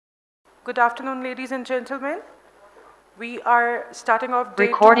Good afternoon, ladies and gentlemen. We are starting off day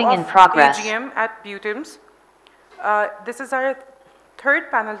Recording 2 in of progress. AGM at BUITEMS. This is our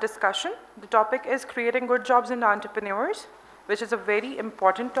third panel discussion. The topic is creating good jobs and entrepreneurs, which is a very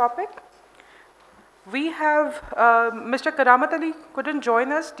important topic. We have Mr. Karamat Ali couldn't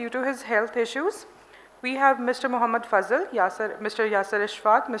join us due to his health issues. We have Mr. Muhammad Fazal, Mr. Yasir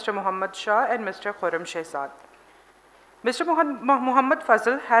Ashfaq, Mr. Muhammad Shah, and Mr. Khurram Shahzad. Mr. Muhammad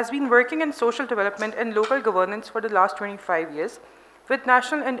Fazal has been working in social development and local governance for the last 25 years with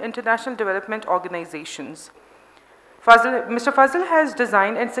national and international development organizations. Mr. Fazal has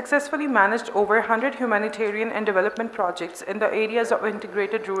designed and successfully managed over 100 humanitarian and development projects in the areas of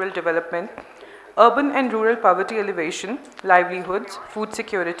integrated rural development, urban and rural poverty alleviation, livelihoods, food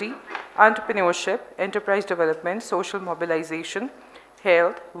security, entrepreneurship, enterprise development, social mobilization,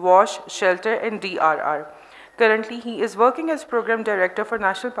 health, WASH, shelter, and DRR. Currently, he is working as Program Director for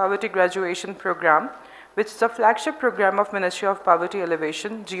National Poverty Graduation Program, which is a flagship program of Ministry of Poverty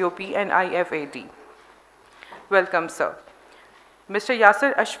Alleviation, GOP, and IFAD. Welcome, sir. Mr.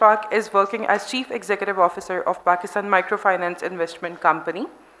 Yasir Ashfaq is working as Chief Executive Officer of Pakistan Microfinance Investment Company.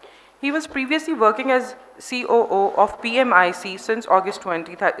 He was previously working as COO of PMIC since August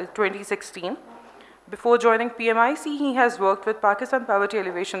 2016. Before joining PMIC, he has worked with Pakistan Poverty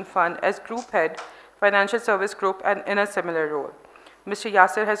Alleviation Fund as Group Head, Financial Service Group, and in a similar role. Mr.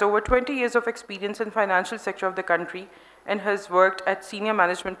 Yasir has over 20 years of experience in financial sector of the country and has worked at senior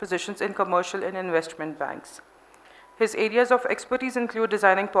management positions in commercial and investment banks. His areas of expertise include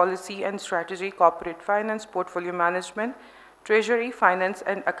designing policy and strategy, corporate finance, portfolio management, treasury, finance,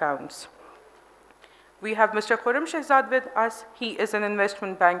 and accounts. We have Mr. Khurram Shahzad with us. He is an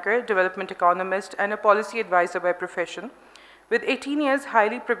investment banker, development economist, and a policy advisor by profession, with 18 years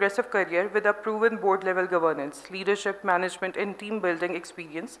highly progressive career with a proven board-level governance, leadership, management, and team-building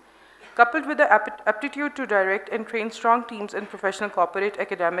experience, coupled with the aptitude to direct and train strong teams in professional, corporate,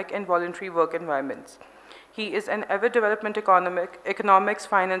 academic, and voluntary work environments. He is an avid development economics,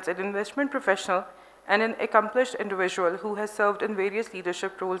 finance, and investment professional, and an accomplished individual who has served in various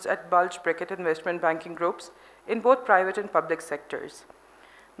leadership roles at Bulge Bracket investment banking groups in both private and public sectors.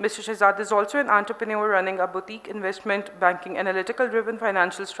 Mr. Shahzad is also an entrepreneur running a boutique investment banking analytical-driven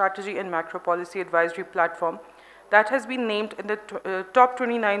financial strategy and macro policy advisory platform that has been named in the top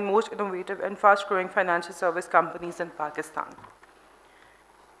 29 most innovative and fast-growing financial service companies in Pakistan.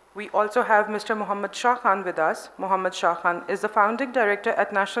 We also have Mr. Muhammad Shah Khan with us. Muhammad Shah Khan is the founding director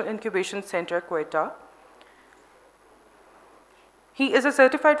at National Incubation Center, Quetta. He is a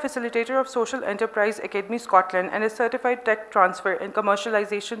certified facilitator of Social Enterprise Academy Scotland and a certified tech transfer and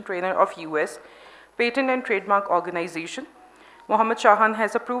commercialization trainer of US Patent and Trademark Organization. Muhammad Shah Khan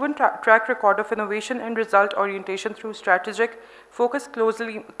has a proven track record of innovation and result orientation through strategic focus,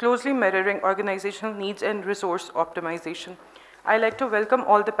 closely mirroring organizational needs and resource optimization. I'd like to welcome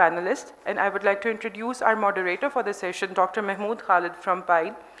all the panelists, and I would like to introduce our moderator for the session, Dr. Mahmood Khalid from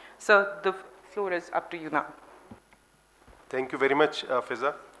PIDE. Sir, the floor is up to you now. Thank you very much,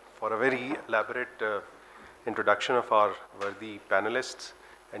 Fiza, for a very elaborate introduction of our worthy panelists.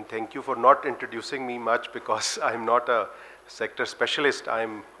 And thank you for not introducing me much because I'm not a sector specialist.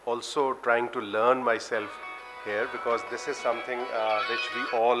 I'm also trying to learn myself here because this is something which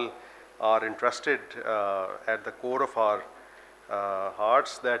we all are interested at the core of our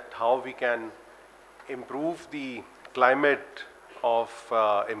hearts, that how we can improve the climate of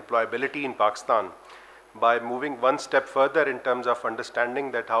employability in Pakistan by moving one step further in terms of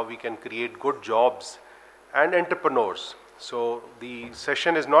understanding that how we can create good jobs and entrepreneurs. So the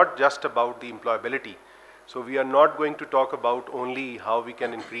session is not just about the employability. So we are not going to talk about only how we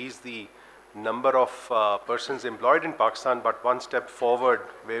can increase the number of persons employed in Pakistan, but one step forward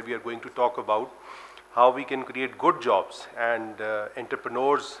where we are going to talk about how we can create good jobs and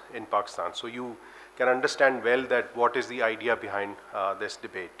entrepreneurs in Pakistan. So you can understand well that what is the idea behind this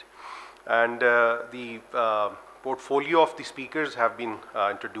debate. And the portfolio of the speakers have been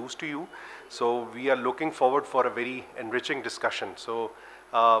introduced to you. So we are looking forward for a very enriching discussion. So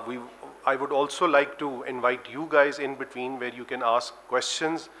I would also like to invite you guys in between where you can ask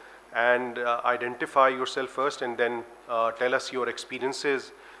questions and identify yourself first and then tell us your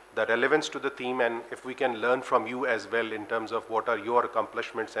experiences, the relevance to the theme, and if we can learn from you as well in terms of what are your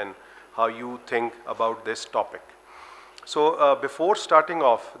accomplishments and how you think about this topic. So before starting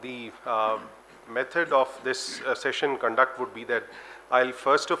off, the method of this session conduct would be that I'll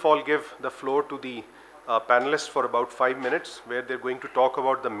first of all give the floor to the panelists for about 5 minutes where they're going to talk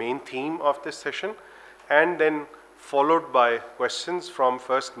about the main theme of this session, and then followed by questions from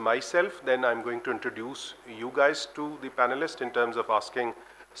first myself, then I'm going to introduce you guys to the panelists in terms of asking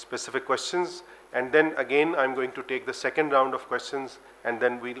specific questions, and then again I'm going to take the second round of questions, and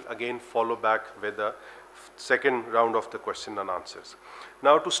then we'll again follow back with the second round of the question and answers.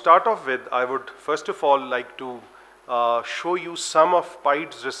 Now, to start off with, I would first of all like to show you some of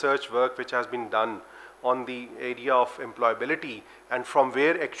PIDE's research work which has been done on the area of employability, and from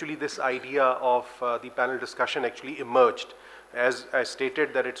where actually this idea of the panel discussion actually emerged. As I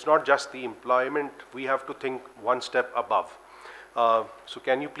stated, that it's not just the employment, we have to think one step above. So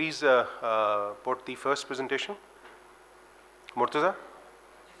can you please put the first presentation? Murtaza?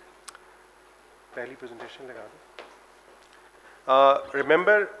 Pehli presentation laga do.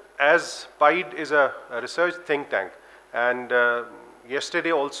 Remember, as PIDE is a research think tank, and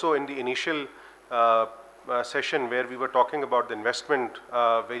yesterday also in the initial session where we were talking about the investment,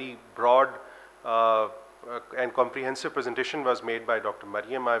 very broad and comprehensive presentation was made by Dr.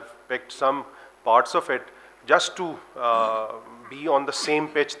 Mariam. I've picked some parts of it just to be on the same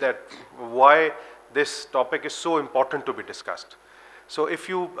pitch that why this topic is so important to be discussed. So if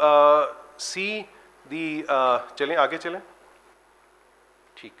you see the, chale, aage chale?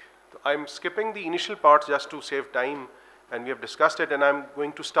 Theek. I'm skipping the initial parts just to save time, and we have discussed it, and I'm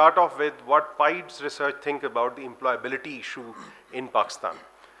going to start off with what PIDE's research think about the employability issue in Pakistan.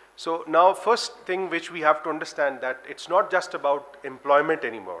 So now, first thing which we have to understand, that it's not just about employment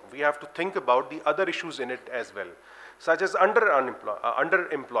anymore. We have to think about the other issues in it as well, such as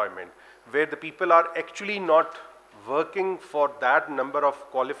underemployment, where the people are actually not working for that number of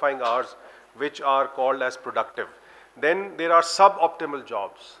qualifying hours which are called as productive. Then there are suboptimal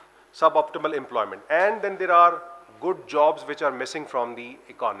jobs, suboptimal employment, and then there are good jobs which are missing from the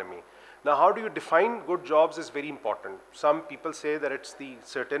economy. Now, how do you define good jobs is very important. Some people say that it's the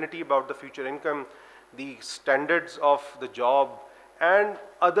certainty about the future income, the standards of the job, and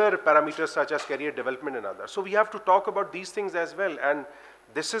other parameters such as career development and others. So we have to talk about these things as well, and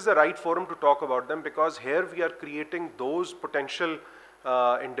this is the right forum to talk about them, because here we are creating those potential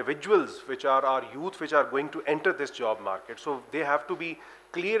individuals which are our youth, which are going to enter this job market. So they have to be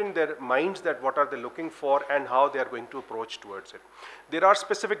clear in their minds that what are they looking for and how they are going to approach towards it. There are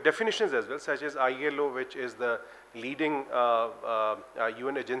specific definitions as well, such as ILO, which is the leading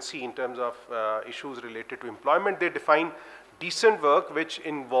UN agency in terms of issues related to employment. They define decent work, which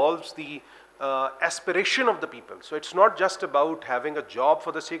involves the aspiration of the people. So it's not just about having a job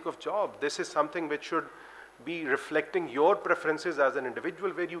for the sake of job. This is something which should be reflecting your preferences as an individual,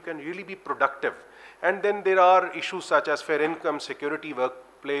 where you can really be productive. And then there are issues such as fair income, security,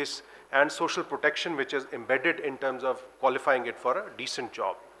 workplace, and social protection, which is embedded in terms of qualifying it for a decent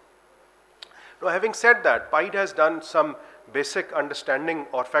job. Now, having said that, PIDE has done some basic understanding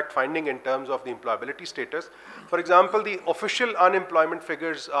or fact finding in terms of the employability status. For example, the official unemployment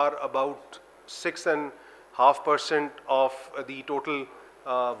figures are about 6.5% of the total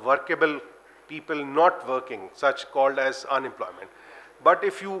workable people not working, such called as unemployment. But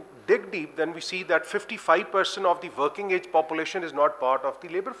if you dig deep, then we see that 55% of the working age population is not part of the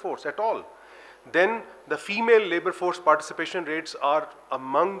labor force at all. Then the female labor force participation rates are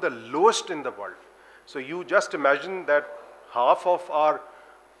among the lowest in the world. So you just imagine that half of our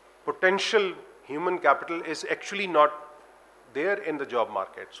potential human capital is actually not there in the job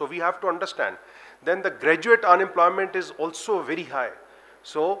market. So we have to understand. Then the graduate unemployment is also very high.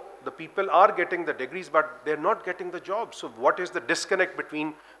 So the people are getting the degrees, but they're not getting the jobs. So what is the disconnect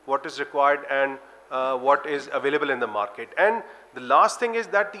between what is required and what is available in the market? And the last thing is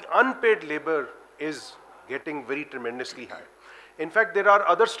that the unpaid labor is getting very tremendously high. In fact, there are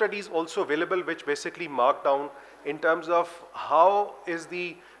other studies also available which basically mark down in terms of how is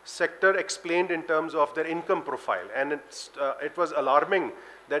the sector explained in terms of their income profile. And it was alarming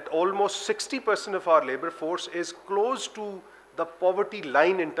that almost 60% of our labor force is close to the poverty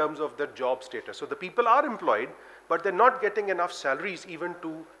line in terms of their job status. So the people are employed, but they're not getting enough salaries even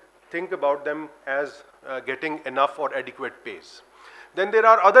to think about them as getting enough or adequate pays. Then there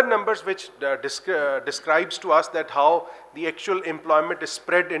are other numbers which describes to us that how the actual employment is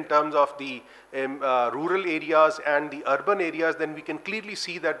spread in terms of the rural areas and the urban areas. Then we can clearly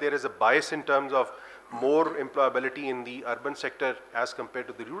see that there is a bias in terms of more employability in the urban sector as compared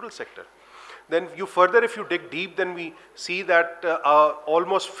to the rural sector. Then if you dig deep, then we see that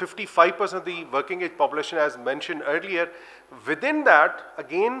almost 55% of the working age population, as mentioned earlier. Within that,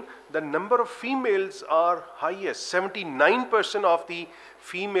 again, the number of females are highest. 79% of the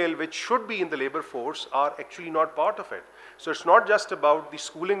female which should be in the labor force are actually not part of it. So it's not just about the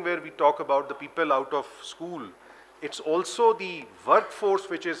schooling where we talk about the people out of school. It's also the workforce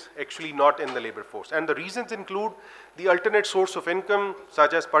which is actually not in the labor force. And the reasons include the alternate source of income,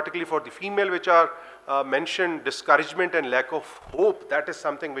 such as particularly for the female, which are mentioned discouragement and lack of hope. That is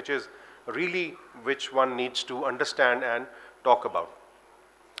something which is really which one needs to understand and talk about.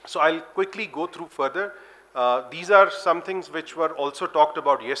 So I'll quickly go through further. These are some things which were also talked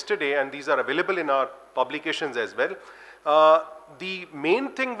about yesterday, and these are available in our publications as well. The main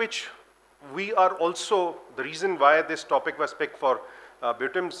thing which we are also, the reason why this topic was picked for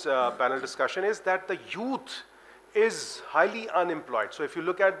BUITEMS panel discussion is that the youth is highly unemployed. So if you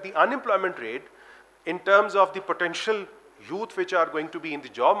look at the unemployment rate in terms of the potential youth which are going to be in the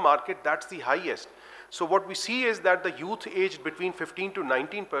job market, that's the highest. So what we see is that the youth aged between 15 to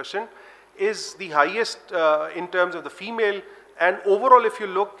 19% is the highest in terms of the female, and overall if you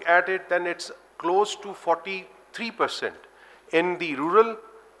look at it, then it's close to 43% in the rural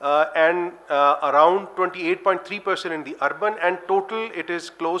and around 28.3% in the urban, and total it is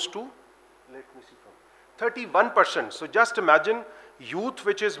close to, let me see, 31%. So just imagine youth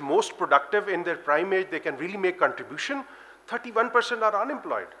which is most productive in their prime age, they can really make contribution. 31% are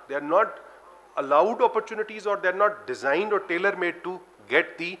unemployed. They are not allowed opportunities, or they're not designed or tailor-made to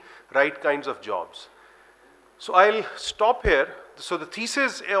get the right kinds of jobs. So I'll stop here. So the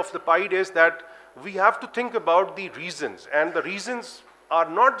thesis of the PIDE is that we have to think about the reasons, and the reasons are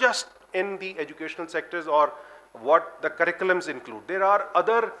not just in the educational sectors or what the curriculums include. There are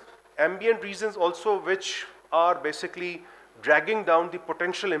other ambient reasons also which are basically dragging down the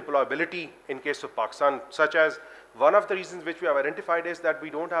potential employability in case of Pakistan, such as one of the reasons which we have identified is that we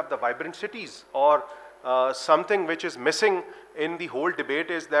don't have the vibrant cities, or something which is missing in the whole debate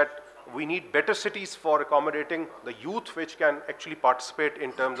is that we need better cities for accommodating the youth which can actually participate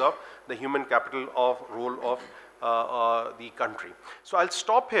in terms of the human capital of role of the country. So I'll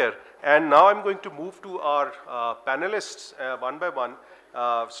stop here, and now I'm going to move to our panelists one by one,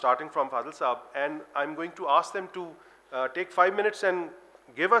 starting from Fazal Saab, and I'm going to ask them to take 5 minutes and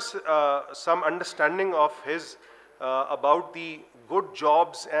give us some understanding of his about the good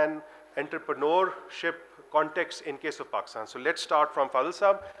jobs and entrepreneurship context in case of Pakistan. So let's start from Fazal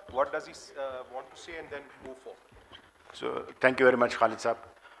Saab. What does he want to say, and then move forward. So thank you very much, Khalid Saab.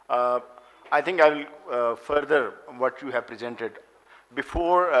 I think I will further what you have presented.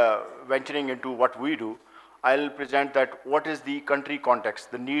 Before venturing into what we do, I'll present that what is the country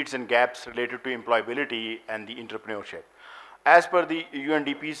context, the needs and gaps related to employability and the entrepreneurship. As per the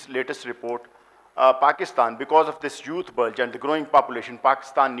UNDP's latest report, Pakistan, because of this youth bulge and the growing population,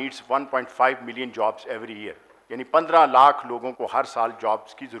 Pakistan needs 1.5 million jobs every year. यानी 15 लाख लोगों को हर साल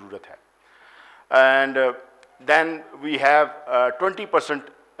jobs की ज़रूरत है. And then we have 20%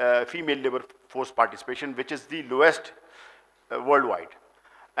 female labor force participation, which is the lowest worldwide.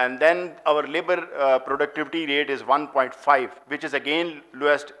 And then our labor productivity rate is 1.5, which is again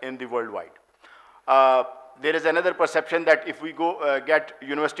lowest in the worldwide. There is another perception that if we go get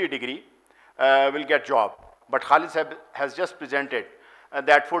university degree, we'll get job. But Khalid Sahib has just presented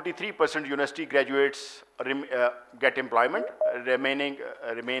that 43% university graduates get employment,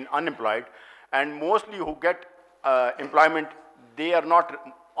 remain unemployed, and mostly who get employment, they are not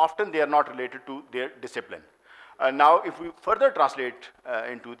related to their discipline. Now, if we further translate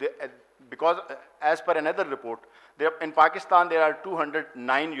into the, because as per another report, in Pakistan there are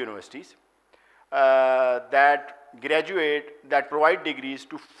 209 universities that provide degrees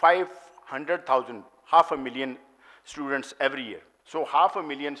to 500,000, 500,000 students every year. So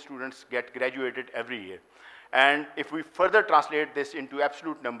 500,000 students get graduated every year. And if we further translate this into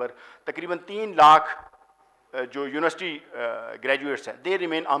absolute number, तकरीबन 3 लाख जो university graduates हैं, they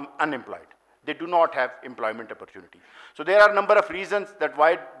remain unemployed. They do not have employment opportunity. So there are a number of reasons that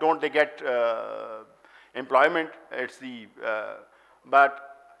why don't they get employment. It's the,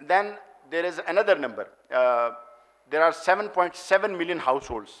 but then there is another number. There are 7.7 million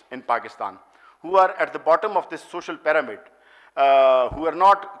households in Pakistan who are at the bottom of this social pyramid, who are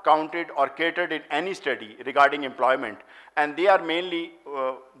not counted or catered in any study regarding employment. And they are mainly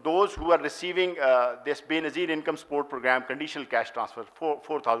those who are receiving this Benazir income support program, conditional cash transfer,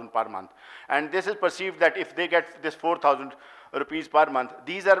 4,000 per month. And this is perceived that if they get this 4,000 rupees per month,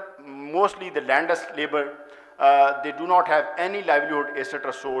 these are mostly the landless labor. They do not have any livelihood,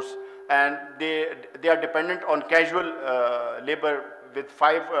 etc. source, and they are dependent on casual labor with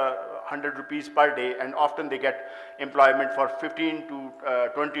 500 rupees per day, and often they get employment for 15 to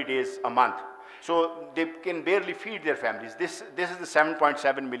 20 days a month. So they can barely feed their families. This is the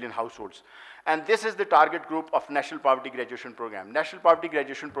 7.7 million households. And this is the target group of National Poverty Graduation Program. National Poverty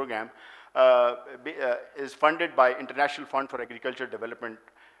Graduation Program is funded by International Fund for Agriculture Development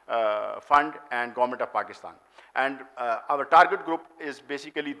Fund and Government of Pakistan. And our target group is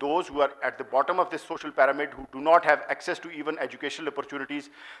basically those who are at the bottom of this social pyramid, who do not have access to even educational opportunities,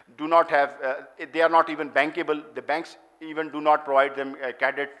 do not have, they are not even bankable. The banks even do not provide them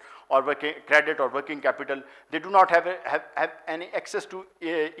credit or working capital. They do not have any access to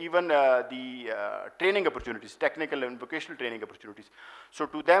even the training opportunities, technical and vocational training opportunities. So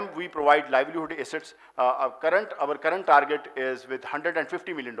to them, we provide livelihood assets. Our current target is with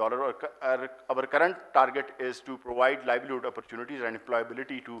 $150 million. Our current target is to provide livelihood opportunities and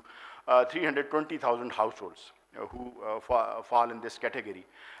employability to 320,000 households who fall in this category,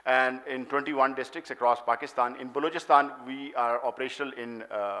 and in 21 districts across Pakistan. In Balochistan, we are operational in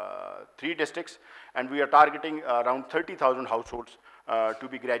 3 districts, and we are targeting around 30,000 households to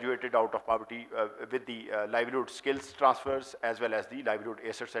be graduated out of poverty with the livelihood skills transfers as well as the livelihood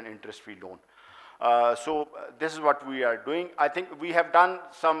assets and interest-free loan. So this is what we are doing. I think we have done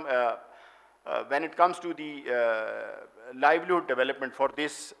some, when it comes to the livelihood development for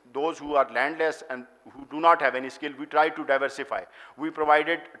those who are landless and who do not have any skill, we try to diversify. We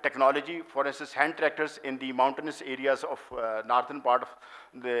provided technology, for instance, hand tractors in the mountainous areas of northern part of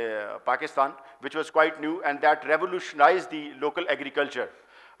the Pakistan, which was quite new, and that revolutionized the local agriculture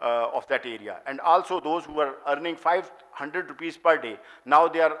of that area. And also those who were earning 500 rupees per day, now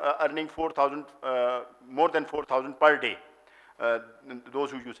they are earning 4,000, more than 4,000 per day. Those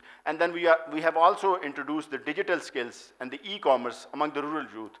who use. And then we have also introduced the digital skills and the e-commerce among the rural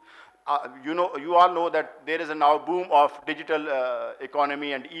youth. You all know that there is a now boom of digital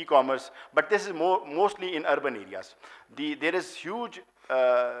economy and e-commerce, but this is mostly in urban areas. There is huge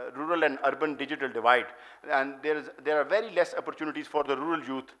rural and urban digital divide, and there are very less opportunities for the rural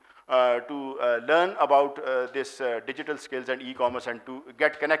youth to learn about this digital skills and e-commerce and to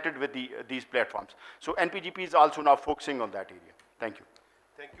get connected with these platforms. So NPGP is also now focusing on that area. Thank you.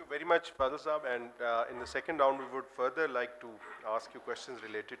 Thank you very much, Fazal Saab. And in the second round, we would further like to ask you questions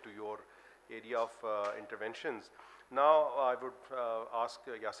related to your area of interventions. Now, I would ask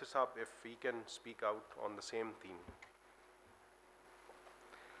Yasir Saab if he can speak out on the same theme.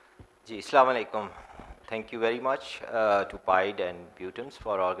 Ji, Assalamu alaikum. Thank you very much to PIDE and BUITEMS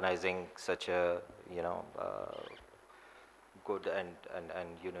for organizing such a, good and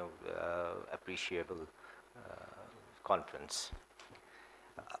appreciable conference.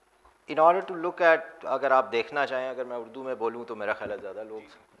 In order to look at, अगर आप देखना चाहें, अगर मैं उर्दू में बोलूँ तो मेरा ख्याल है ज़्यादा लोग,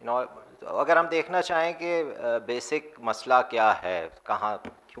 अगर हम देखना चाहें कि बेसिक मसला क्या है, कहाँ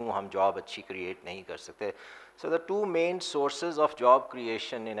क्यों हम जॉब अच्छी क्रिएट नहीं कर सकते. So the two main sources of job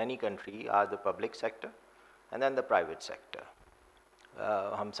creation in any country are the public sector and then the private sector.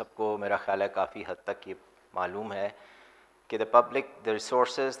 हम सबको मेरा ख्याल है काफ़ी हद तक ये मालूम है कि the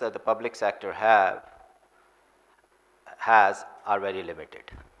resources that the public sector has are very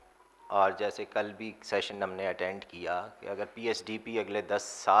limited. और जैसे कल भी सेशन हमने अटेंड किया कि अगर PSDP अगले 10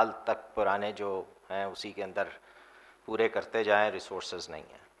 साल तक पुराने जो हैं उसी के अंदर पूरे करते जाएं, रिसोर्सेज नहीं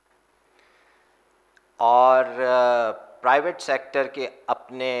हैं. और प्राइवेट सेक्टर के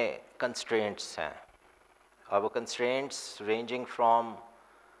अपने कंस्ट्रेंट्स हैं, और वो constraints ranging from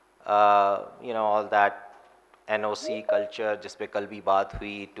all that NOC culture जिस पे कल भी बात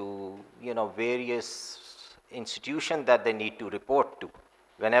हुई, to various institutions that they need to report to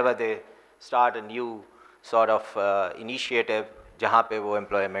whenever they start a new sort of initiative जहाँ पे वो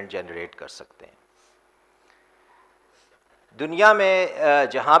employment generate कर सकते हैं. दुनिया में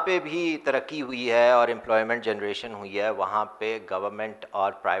जहाँ पे भी तरक्की हुई है और एम्प्लॉयमेंट जनरेशन हुई है, वहाँ पे गवर्नमेंट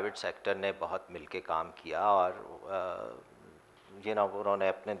और प्राइवेट सेक्टर ने बहुत मिलके काम किया, और उन्होंने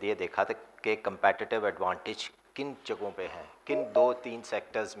अपने दिए देखा था कि कंपेटिटिव एडवांटेज किन जगहों पे है, किन 2-3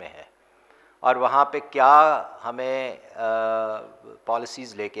 सेक्टर्स में है, और वहाँ पे क्या हमें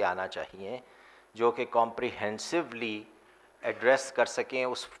पॉलिसीज़ लेके आना चाहिए जो कि कॉम्प्रिहेंसिवली एड्रेस कर सकें,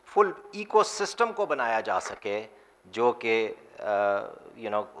 उस फुल इकोसिस्टम को बनाया जा सके जो कि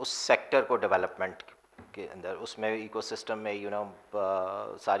उस सेक्टर को डेवलपमेंट के अंदर, उसमें इकोसिस्टम में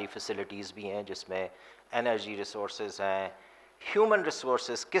सारी फैसिलिटीज़ भी हैं जिसमें एनर्जी रिसोर्सेज हैं, ह्यूमन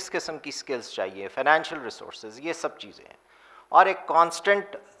रिसोर्सेज, किस किस्म की स्किल्स चाहिए, फाइनेंशियल रिसोर्सेज, ये सब चीज़ें हैं. और एक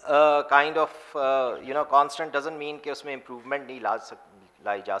constant kind of constant doesn't mean कि उसमें इम्प्रूवमेंट नहीं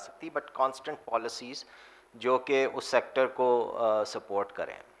लाई जा सकती, बट कांस्टेंट पॉलिसीज़ जो कि उस सेक्टर को सपोर्ट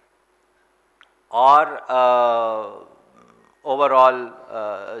करें. और ओवरऑल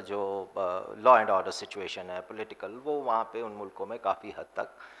जो लॉ एंड ऑर्डर सिचुएशन है पॉलिटिकल, वो वहाँ पे उन मुल्कों में काफ़ी हद तक,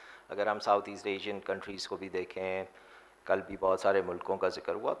 अगर हम साउथ ईस्ट एशियन कंट्रीज़ को भी देखें, कल भी बहुत सारे मुल्कों का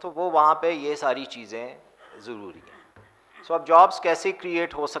जिक्र हुआ, तो वो वहाँ पे ये सारी चीज़ें ज़रूरी हैं. सो अब जॉब्स कैसे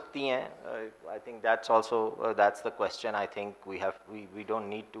क्रिएट हो सकती हैं? I think that's also that's the question. I think we don't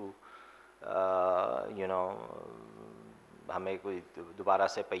need to you know, हमें कोई दोबारा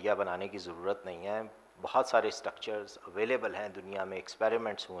से पहिया बनाने की ज़रूरत नहीं है. बहुत सारे स्ट्रक्चर्स अवेलेबल हैं दुनिया में,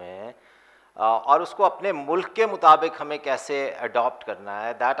 एक्सपेरिमेंट्स हुए हैं, और उसको अपने मुल्क के मुताबिक हमें कैसे अडॉप्ट करना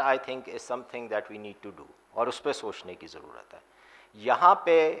है, that I think is something that we need to do, और उस पर सोचने की ज़रूरत है. यहाँ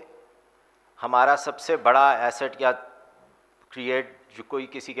पे हमारा सबसे बड़ा एसेट या क्रिएट, जो कोई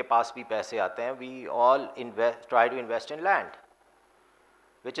किसी के पास भी पैसे आते हैं, we all try to invest in land,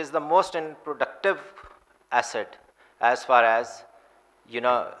 which is the most productive asset as far as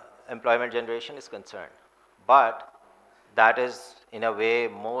employment generation is concerned, but that is in a way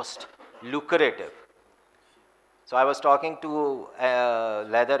most lucrative. So I was talking to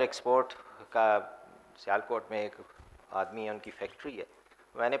leather export का सियालकोट में एक आदमी है, उनकी factory है.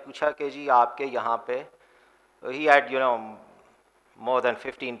 मैंने पूछा कि जी आपके यहाँ पे, he had more than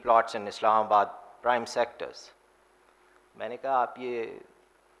 15 plots in Islamabad prime sectors. मैंने कहा आप ये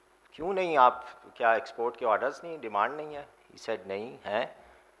क्यों नहीं, आप क्या एक्सपोर्ट के ऑर्डर्स नहीं, डिमांड नहीं है? ही सेड नहीं है.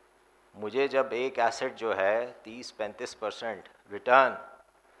 मुझे जब एक एसेट जो है 30-35% रिटर्न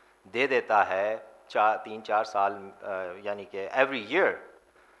दे देता है 3-4 साल, यानी कि एवरी ईयर,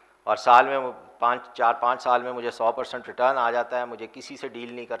 और साल में 4-5 साल में मुझे 100% रिटर्न आ जाता है, मुझे किसी से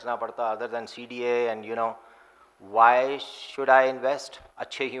डील नहीं करना पड़ता other than CDA and why should I invest?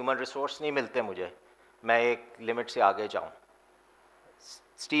 अच्छे ह्यूमन रिसोर्स नहीं मिलते मुझे, मैं एक लिमिट से आगे जाऊँ.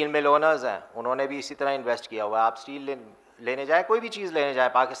 स्टील मिल ओनर्स हैं, उन्होंने भी इसी तरह इन्वेस्ट किया हुआ है. आप स्टील लेने जाएँ, कोई भी चीज़ लेने जाएँ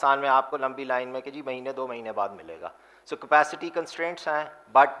पाकिस्तान में, आपको लंबी लाइन में कि जी महीने 2 महीने बाद मिलेगा. सो कैपेसिटी कंस्ट्रेंट्स हैं,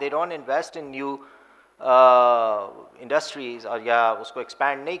 but they don't invest in new industries, और या उसको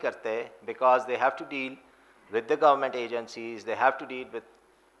एक्सपैंड नहीं करते, because they have to deal with the government agencies, they have to deal with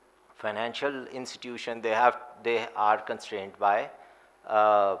financial institution, they are constrained bye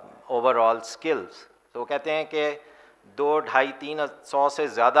overall skills. तो वो कहते हैं कि 200-300 से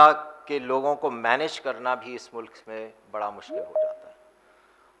ज़्यादा के लोगों को मैनेज करना भी इस मुल्क में बड़ा मुश्किल हो जाता है.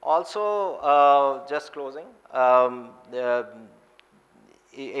 ऑल्सो जस्ट क्लोजिंग,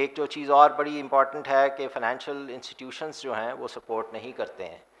 एक जो चीज़ और बड़ी इम्पॉर्टेंट है कि फ़ाइनेंशियल इंस्टीट्यूशंस जो हैं वो सपोर्ट नहीं करते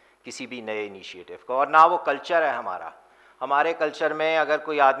हैं किसी भी नए इनिशिएटिव को, और ना वो कल्चर है हमारा. हमारे कल्चर में अगर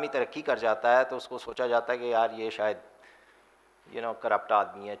कोई आदमी तरक्की कर जाता है तो उसको सोचा जाता है कि यार ये शायद करप्ट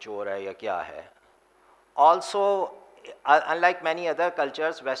आदमी है, चोर है या क्या है. Also unlike many other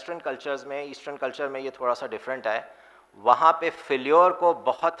cultures, western cultures में, ईस्टर्न कल्चर में ये थोड़ा सा डिफरेंट है. वहाँ पे फेल्योर को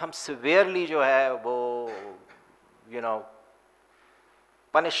बहुत हम सिवियरली जो है वो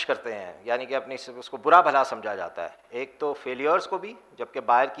पनिश करते हैं, यानी कि अपनी उसको बुरा भला समझा जाता है. एक तो फेलियर्स को भी, जबकि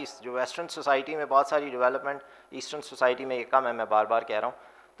बाहर की जो वेस्टर्न सोसाइटी में बहुत सारी डेवलपमेंट, ईस्टर्न सोसाइटी में ये कम है, मैं बार बार कह रहा हूँ,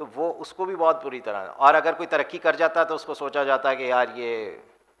 तो वो उसको भी बहुत बुरी तरह. और अगर कोई तरक्की कर जाता है तो उसको सोचा जाता है कि यार ये,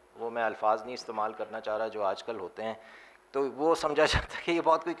 वो मैं अल्फाज नहीं इस्तेमाल करना चाह रहा जो आजकल होते हैं, तो वो समझा जाता है कि ये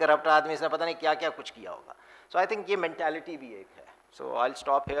बहुत कोई करप्ट आदमी, इसने पता नहीं क्या क्या कुछ किया होगा. सो आई थिंक ये मेंटालिटी भी एक है. सो I will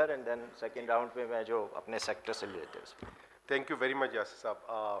stop here and then second round में मैं जो अपने सेक्टर से related. Thank you very much, Yasir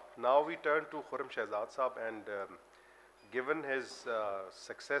Saab. Now we turn to Khurram Shahzad Saab, and given his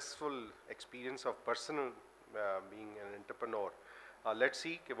successful experience of personal being an entrepreneur, let's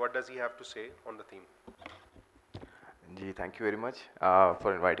see what does he have to say on the theme. Ji, thank you very much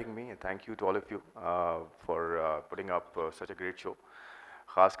for inviting me, and thank you to all of you for putting up such a great show.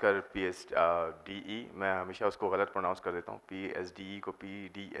 खासकर PSDE, मैं हमेशा उसको गलत pronounce कर देता हूँ, PSDE को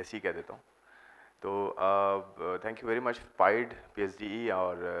PDSE कह देता हूँ. तो thank you very much PIDE-PSDE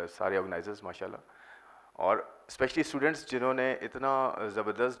और सारे ऑर्गेनाइजर्स माशाल्लाह, और स्पेशली स्टूडेंट्स जिन्होंने इतना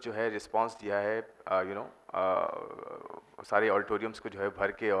ज़बरदस्त जो है रिस्पांस दिया है, सारे ऑडिटोरियम्स को जो है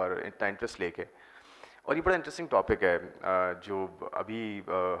भर के और इतना इंटरेस्ट लेके. और ये बड़ा इंटरेस्टिंग टॉपिक है जो अभी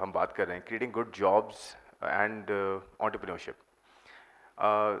हम बात कर रहे हैं, creating good jobs and entrepreneurship.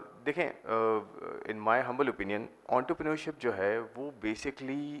 देखें, in my humble opinion, entrepreneurship जो है वो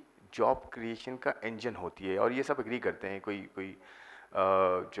बेसिकली जॉब क्रिएशन का इंजन होती है, और ये सब एग्री करते हैं, कोई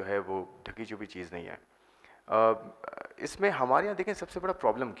जो है वो ढकी छुपी चीज़ नहीं है. इसमें हमारे यहाँ देखें सबसे बड़ा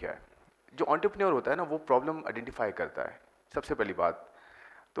प्रॉब्लम क्या है. जो एंटरप्रेन्योर होता है ना, वो प्रॉब्लम आइडेंटिफाई करता है सबसे पहली बात.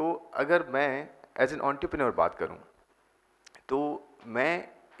 तो अगर मैं एज एन एंटरप्रेन्योर बात करूँ तो मैं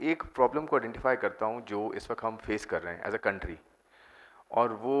एक प्रॉब्लम को आइडेंटिफाई करता हूँ जो इस वक्त हम फेस कर रहे हैं एज अ कंट्री,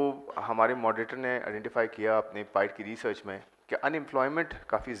 और वो हमारे मॉडरेटर ने आइडेंटिफाई किया अपने पाइड की रिसर्च में कि अनएम्प्लॉयमेंट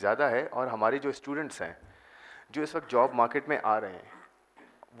काफ़ी ज़्यादा है, और हमारे जो स्टूडेंट्स हैं जो इस वक्त जॉब मार्केट में आ रहे हैं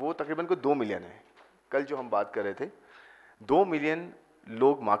वो तकरीबन को 2 मिलियन है. कल जो हम बात कर रहे थे, 2 मिलियन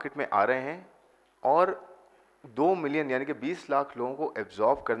लोग मार्केट में आ रहे हैं, और 2 मिलियन यानी कि 20 लाख लोगों को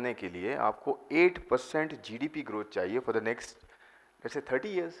एब्जॉर्ब करने के लिए आपको 8% GDP ग्रोथ चाहिए फॉर द नेक्स्ट जैसे 30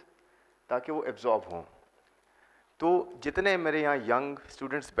 ईयर्स, ताकि वो एब्जॉर्ब हों। तो जितने मेरे यहाँ यंग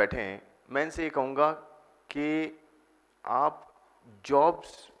स्टूडेंट्स बैठे हैं, मैं इनसे ये कहूँगा कि आप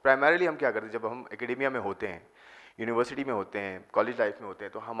जॉब्स प्राइमरीली हम क्या करते हैं, जब हम एकेडेमिया में होते हैं, यूनिवर्सिटी में होते हैं, कॉलेज लाइफ में होते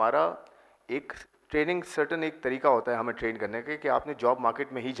हैं, तो हमारा एक ट्रेनिंग सर्टन एक तरीका होता है हमें ट्रेन करने के कि आपने जॉब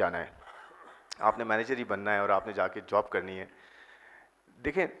मार्केट में ही जाना है, आपने मैनेजर ही बनना है और आपने जाके जॉब करनी है।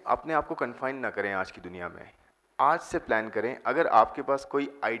 देखें, अपने आप को कन्फाइन ना करें आज की दुनिया में, आज से प्लान करें। अगर आपके पास कोई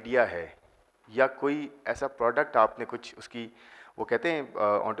आइडिया है या कोई ऐसा प्रोडक्ट आपने कुछ उसकी, वो कहते हैं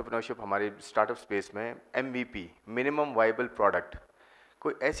एंटरप्रेन्योरशिप हमारे स्टार्टअप स्पेस में MVP मिनिमम वाइबल प्रोडक्ट,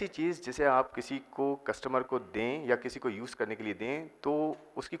 कोई ऐसी चीज़ जिसे आप किसी को कस्टमर को दें या किसी को यूज़ करने के लिए दें तो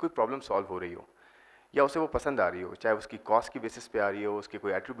उसकी कोई प्रॉब्लम सॉल्व हो रही हो या उसे वो पसंद आ रही हो, चाहे उसकी कॉस्ट की बेसिस पे आ रही हो, उसके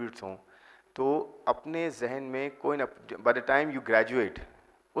कोई एट्रीब्यूट्स हों, तो अपने जहन में कोई ना, by the time you graduate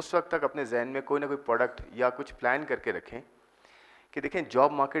उस वक्त तक अपने जहन में कोई ना कोई प्रोडक्ट या कुछ प्लान करके रखें कि देखें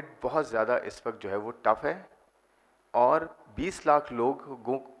जॉब मार्केट बहुत ज़्यादा इस वक्त जो है वो टफ़ है और 20 लाख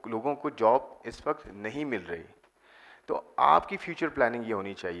लोगों को जॉब इस वक्त नहीं मिल रही। तो आपकी फ्यूचर प्लानिंग ये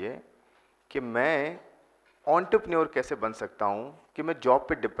होनी चाहिए कि मैं एंटरप्रेन्योर कैसे बन सकता हूँ कि मैं जॉब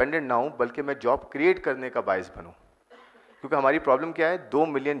पे डिपेंडेंट ना हूँ, बल्कि मैं जॉब क्रिएट करने का बायस बनूँ। क्योंकि हमारी प्रॉब्लम क्या है, 2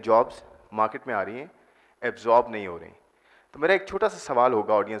 मिलियन जॉब्स मार्केट में आ रही हैं, एब्जॉर्ब नहीं हो रही। तो मेरा एक छोटा सा सवाल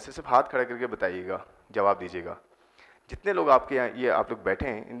होगा ऑडियंस से, सिर्फ हाथ खड़ा करके बताइएगा, जवाब दीजिएगा। जितने लोग आपके यहाँ ये आप लोग बैठे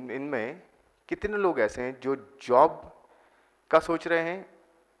हैं, इनमें कितने लोग ऐसे हैं जो जॉब का सोच रहे हैं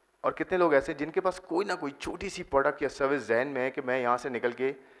और कितने लोग ऐसे हैं जिनके पास कोई ना कोई छोटी सी प्रोडक्ट या सर्विस जहन में है कि मैं यहाँ से निकल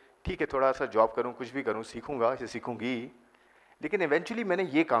के ठीक है थोड़ा सा जॉब करूँ, कुछ भी करूँ, सीखूँगा, इसे सीखूँगी, लेकिन इवेंचुअली मैंने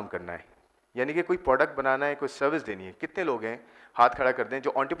ये काम करना है, यानी कि कोई प्रोडक्ट बनाना है, कोई सर्विस देनी है। कितने लोग हैं, हाथ खड़ा कर दें,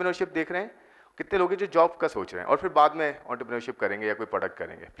 जो एंटरप्रेन्योरशिप देख रहे हैं। कितने लोग हैं जो जॉब का सोच रहे हैं और फिर बाद में एंटरप्रेन्योरशिप करेंगे या कोई प्रोडक्ट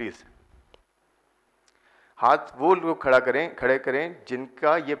करेंगे? प्लीज़ हाथ वो लोग खड़े करें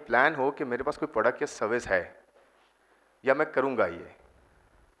जिनका ये प्लान हो कि मेरे पास कोई प्रोडक्ट या सर्विस है या मैं करूँगा ये।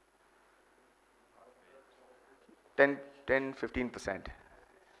 10-15%।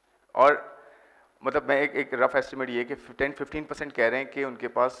 और मतलब मैं एक रफ एस्टिमेट ये कि 10-15% कह रहे हैं कि उनके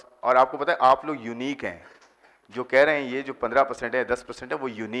पास, और आपको पता है आप लोग यूनिक हैं, जो कह रहे हैं ये जो 15% है 10% है वो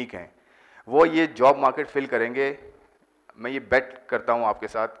यूनिक हैं, वो ये जॉब मार्केट फिल करेंगे। मैं ये बेट करता हूँ आपके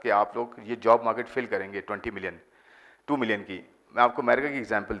साथ कि आप लोग ये जॉब मार्केट फिल करेंगे 20 मिलियन 2 मिलियन की। मैं आपको अमेरिका की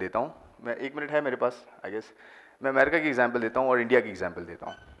एग्जांपल देता हूँ, मैं 1 मिनट है मेरे पास आई गेस, मैं अमेरिका की एग्जांपल देता हूँ और इंडिया की एग्जांपल देता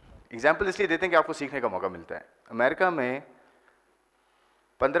हूँ। एग्जांपल इसलिए देते हैं कि आपको सीखने का मौका मिलता है। अमेरिका में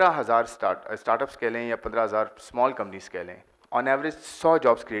 15,000 स्टार्टअप्स कह लें या 15,000 स्मॉल कंपनीज कह लें, ऑन एवरेज 100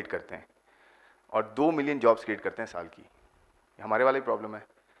 जॉब्स क्रिएट करते हैं और 2 मिलियन जॉब्स क्रिएट करते हैं साल की। हमारे वाली प्रॉब्लम है।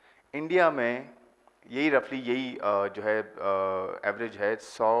 इंडिया में यही रफली यही जो है एवरेज है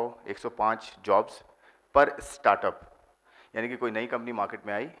 100-105 जॉब्स पर स्टार्टअप, यानी कि कोई नई कंपनी मार्केट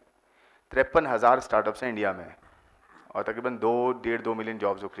में आई, 53,000 स्टार्टअप्स हैं इंडिया में और तकरीबन 2-1.5-2 मिलियन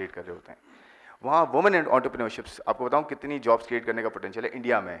जॉब्स वो क्रिएट कर रहे होते हैं। वहाँ वुमेन एंटरप्रेन्योरशिप्स, आपको बताऊँ कितनी जॉब्स क्रिएट करने का पोटेंशियल है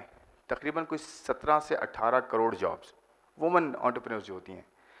इंडिया में, तकरीबन कोई 17 से 18 करोड़ जॉब्स वुमेन एंटरप्रेन्योर्स जो होती हैं,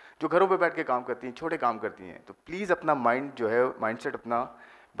 जो घरों पे बैठ के काम करती हैं, छोटे काम करती हैं। तो प्लीज़ अपना माइंड जो है, माइंडसेट अपना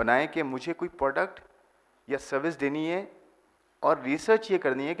बनाएं कि मुझे कोई प्रोडक्ट या सर्विस देनी है और रिसर्च ये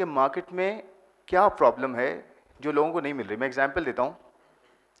करनी है कि मार्केट में क्या प्रॉब्लम है जो लोगों को नहीं मिल रही। मैं एग्जांपल देता हूँ,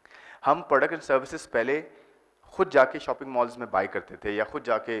 हम प्रोडक्ट एंड सर्विसेज पहले खुद जाके शॉपिंग मॉल्स में बाय करते थे या खुद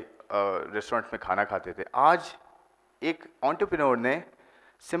जाके रेस्टोरेंट में खाना खाते थे। आज एक एंटरप्रेन्योर ने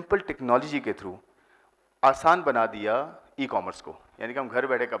सिंपल टेक्नोलॉजी के थ्रू आसान बना दिया ई कॉमर्स को, यानी कि हम घर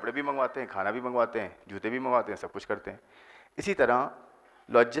बैठे कपड़े भी मंगवाते हैं, खाना भी मंगवाते हैं, जूते भी मंगवाते हैं, सब कुछ करते हैं। इसी तरह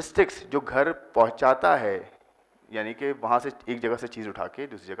लॉजिस्टिक्स जो घर पहुंचाता है, यानी कि वहाँ से एक जगह से चीज़ उठा के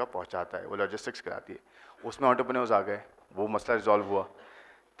दूसरी जगह पहुंचाता है, वो लॉजिस्टिक्स कराती है, उसमें एंटरप्रेन्योर्स आ गए, वो मसला रिजॉल्व हुआ।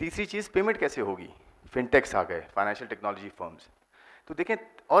 तीसरी चीज़ पेमेंट कैसे होगी, फिनटेक्स आ गए, फाइनेंशियल टेक्नोलॉजी फर्म्स। तो देखें,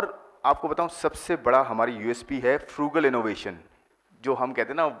 और आपको बताऊं सबसे बड़ा हमारी यूएसपी है फ्रूगल इनोवेशन, जो हम कहते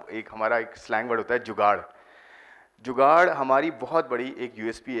हैं ना, एक हमारा एक स्लैंग वर्ड होता है जुगाड़। जुगाड़ हमारी बहुत बड़ी एक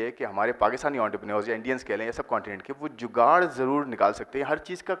यूएसपी है कि हमारे पाकिस्तानी एंटरप्रेन्योर्स या इंडियंस कह लें या सब कॉन्टिनेंट के, वो जुगाड़ ज़रूर निकाल सकते हैं, हर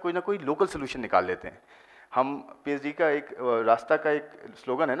चीज़ का कोई ना कोई लोकल सोल्यूशन निकाल लेते हैं। हम PhD का एक रास्ता का एक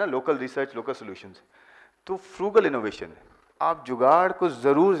स्लोगन है ना, लोकल रिसर्च लोकल सोल्यूशंस। तो फ्रूगल इनोवेशन, आप जुगाड़ को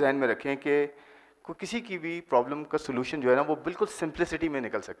ज़रूर जहन में रखें कि किसी की भी प्रॉब्लम का सोल्यूशन जो है ना वो बिल्कुल सिंप्लिसिटी में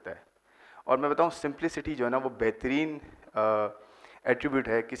निकल सकता है। और मैं बताऊं सिंप्लिसिटी जो है ना वो बेहतरीन एट्रीब्यूट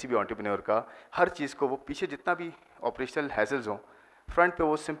है किसी भी एंटरप्रेन्योर का। हर चीज़ को वो पीछे जितना भी ऑपरेशनल हैजल्स हों, फ्रंट पे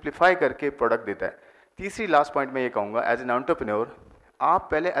वो सिंप्लीफाई करके प्रोडक्ट देता है। तीसरी लास्ट पॉइंट मैं ये कहूँगा, एज एन एंटरप्रेन्योर आप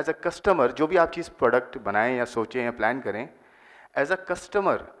पहले एज अ कस्टमर जो भी आप चीज़ प्रोडक्ट बनाएं या सोचें या प्लान करें, एज अ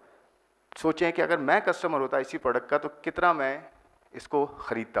कस्टमर सोचें कि अगर मैं कस्टमर होता इसी प्रोडक्ट का तो कितना मैं इसको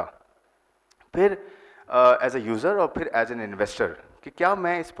ख़रीदता, फिर एज अ यूज़र और फिर एज एन इन्वेस्टर कि क्या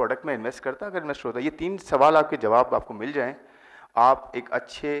मैं इस प्रोडक्ट में इन्वेस्ट करता अगर इन्वेस्टर होता। ये 3 सवाल आपके जवाब आपको मिल जाएं, आप एक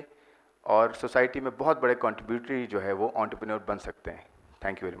अच्छे और सोसाइटी में बहुत बड़े कंट्रीब्यूटरी जो है वो एंटरप्रेन्योर बन सकते हैं।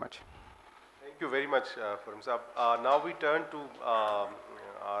 Thank you very much. Thank you very much, Khurram Saab. Now we turn to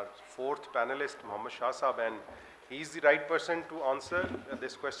our fourth panelist, Mohammed Shah Saab, and he is the right person to answer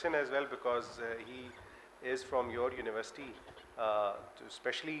this question as well because he is from your university.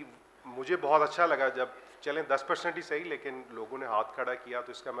 Especially मुझे बहुत अच्छा लगा जब चलें 10% ही सही लेकिन लोगों ने हाथ खड़ा किया तो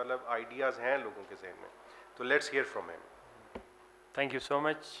इसका मतलब आइडियाज़ हैं लोगों के जहन में। तो let's hear from him. Thank you so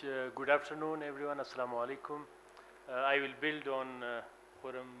much. Good afternoon, everyone. Assalamu alaikum. I will build on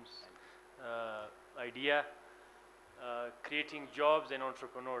Khurram's idea, creating jobs and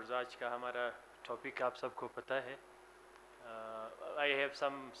entrepreneurs. आज का हमारा टॉपिक आप सबको पता है. I have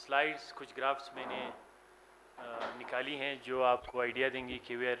some slides, कुछ ग्राफ्स मैंने निकाली हैं जो आपको आइडिया देंगी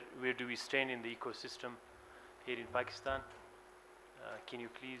कि where do we stand in the ecosystem here in Pakistan. Can you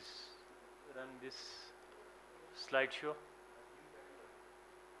please run this slideshow?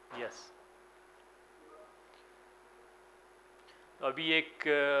 Yes. अभी एक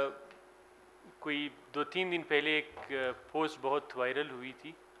कोई 2-3 दिन पहले एक पोस्ट बहुत वायरल हुई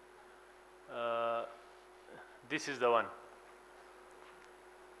थी. This is the one.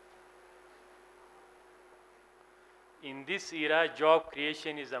 In this era, job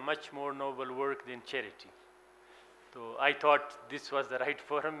creation is a much more noble work than charity. तो I thought this was the right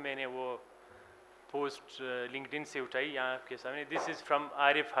forum. मैंने वो पोस्ट लिंक्डइन से उठाई यहाँ आपके सामने. This is from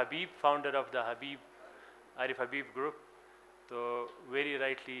Arif Habib, founder of the Arif Habib group. तो very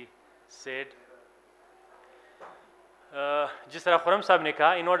rightly said. जिस तरह खुर्रम साहब ने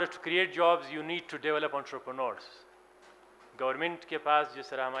कहा, in order to create jobs you need to develop entrepreneurs. Government के पास, जिस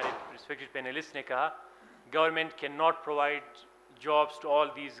तरह हमारे respected panelists ने कहा, government cannot provide jobs to all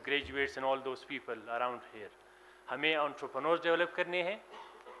these graduates and all those people around here. हमें entrepreneurs develop करने हैं,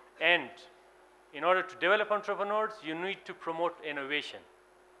 and in order to develop entrepreneurs you need to promote innovation.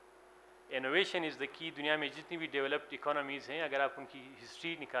 Innovation is the key. दुनिया में जितनी भी developed economies हैं, अगर आप उनकी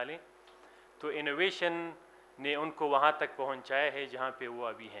history निकालें तो innovation ने उनको वहाँ तक पहुँचाया है जहाँ पे वो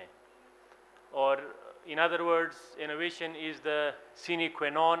अभी हैं. और in other words, innovation is the sine qua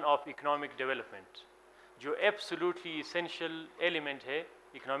non of economic development. जो absolutely essential element है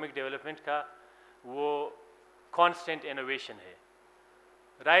economic development का, वो constant innovation है.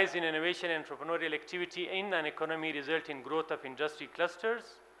 Rise in innovation and entrepreneurial activity in an economy result in growth of industry clusters,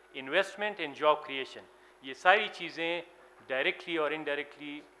 investment and job creation. ये सारी चीज़ें directly और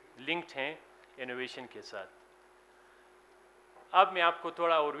indirectly linked हैं innovation के साथ. अब मैं आपको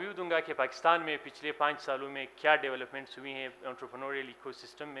थोड़ा ओवरव्यू दूंगा कि पाकिस्तान में पिछले 5 सालों में क्या डेवलपमेंट्स हुई हैं एंटरप्रेन्योरियल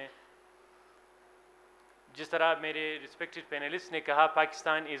इकोसिस्टम में. जिस तरह मेरे रिस्पेक्टेड पैनलिस्ट ने कहा,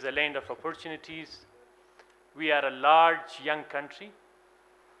 Pakistan is a land of opportunities. We are a large young country.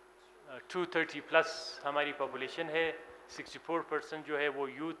 230 plus हमारी पॉपुलेशन है. 64% जो है वो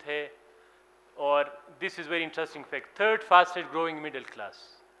यूथ है. और this is very interesting fact, 3rd fastest growing middle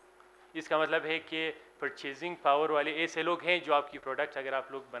class. इसका मतलब है कि परचेजिंग पावर वाले ऐसे लोग हैं जो आपकी प्रोडक्ट अगर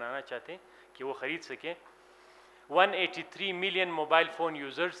आप लोग बनाना चाहते हैं कि वो ख़रीद सकें. 183 मिलियन मोबाइल फ़ोन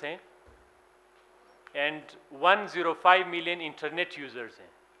यूज़र्स हैं एंड 105 मिलियन इंटरनेट यूज़र्स हैं.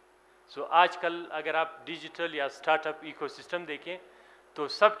 सो आजकल अगर आप डिजिटल या स्टार्टअप इकोसिस्टम देखें तो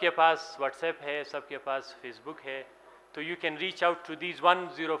सबके पास व्हाट्सएप है, सबके पास फेसबुक है. तो you can reach out to these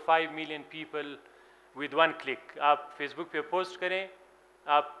 105 million people with 1 click. आप फेसबुक पे पोस्ट करें,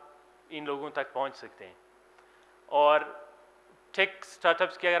 आप इन लोगों तक पहुंच सकते हैं. और टेक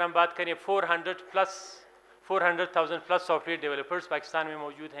स्टार्टअप्स की अगर हम बात करें, 400,000 प्लस सॉफ्टवेयर डेवलपर्स पाकिस्तान में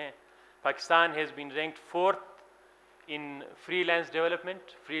मौजूद हैं. Pakistan has been ranked 4th in freelance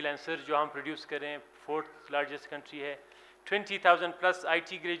development. Freelancer जो हम प्रोड्यूस करें 4th लार्जेस्ट कंट्री है. 20,000 प्लस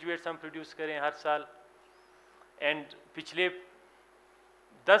IT ग्रेजुएट्स हम प्रोड्यूस करें हर साल. एंड पिछले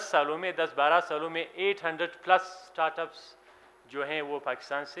 10-12 सालों में 800 प्लस स्टार्टअप्स जो हैं वो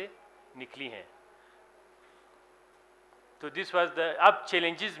पाकिस्तान से निकली हैं. तो दिस वाज द. अब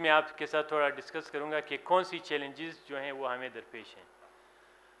चैलेंजेस में आपके साथ थोड़ा डिस्कस करूंगा कि कौन सी चैलेंजेस जो हैं वो हमें दरपेश हैं.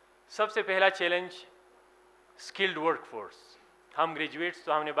 सबसे पहला चैलेंज स्किल्ड वर्कफोर्स. हम ग्रेजुएट्स,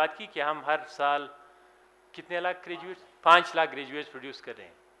 तो हमने बात की कि हम हर साल कितने lakh graduates, 5 lakh graduates produce कर रहे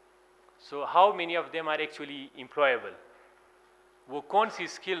हैं. So how many of them are actually employable. वो कौन सी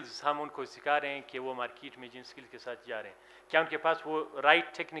स्किल्स हम उनको सिखा रहे हैं कि वो मार्केट में जिन स्किल्स के साथ जा रहे हैं, क्या उनके पास वो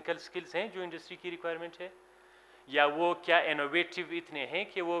राइट टेक्निकल स्किल्स हैं जो इंडस्ट्री की रिक्वायरमेंट है, या वो क्या इनोवेटिव इतने हैं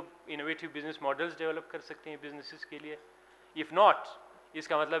कि वो इनोवेटिव बिजनेस मॉडल्स डेवलप कर सकते हैं बिजनेसेस के लिए? इफ़ नॉट,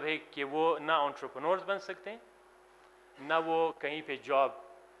 इसका मतलब है कि वो ना एंटरप्रेन्योर्स बन सकते हैं, ना वो कहीं पे जॉब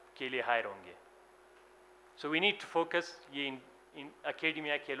के लिए हायर होंगे। So we need to focus, ये इन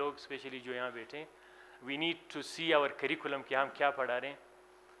एकेडमिया के लोग स्पेशली जो यहाँ बैठे हैं, we need to see our curriculum कि हम क्या पढ़ा रहे हैं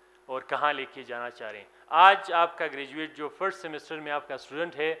और कहाँ लेके जाना चाह रहे हैं। आज आपका ग्रेजुएट जो फर्स्ट सेमेस्टर में आपका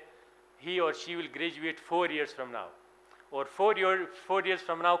स्टूडेंट है, ही और she will graduate 4 years from now, और 4 years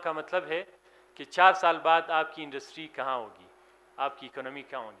फ्रॉम नाउ का मतलब है कि 4 साल बाद आपकी इंडस्ट्री कहाँ होगी, आपकी इकोनॉमी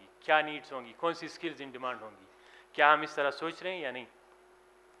कहाँ होगी, क्या नीड्स होंगी, कौन सी स्किल्स इन डिमांड होंगी। क्या हम इस तरह सोच रहे हैं या नहीं?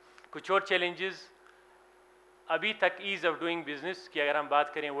 कुछ और चैलेंजेस अभी तक ईज़ ऑफ डूइंग बिजनेस की अगर हम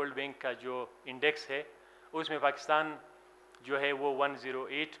बात करें, वर्ल्ड बैंक का जो इंडेक्स है उसमें पाकिस्तान जो है वो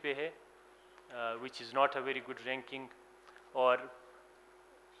 108 पे है, which is not a very good ranking. और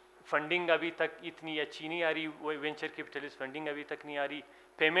फंडिंग अभी तक इतनी अच्छी नहीं आ रही, वो वेंचर कैपिटलिस्ट फंडिंग अभी तक नहीं आ रही,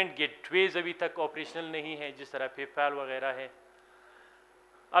 पेमेंट गेटवेज अभी तक ऑपरेशनल नहीं है जिस तरह पेपैल वगैरह है।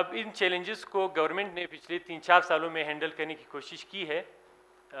 अब इन चैलेंजेस को गवर्नमेंट ने पिछले 3-4 सालों में हैंडल करने की कोशिश की है।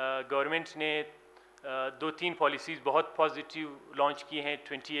 गवर्नमेंट ने 2-3 पॉलिसीज़ बहुत पॉजिटिव लॉन्च की हैं।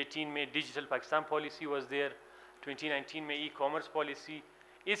 2018 में digital Pakistan policy was there, 2019 में ई-कॉमर्स पॉलिसी।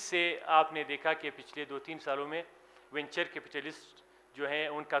 इससे आपने देखा कि पिछले 2-3 सालों में वेंचर कैपिटलिस्ट जो हैं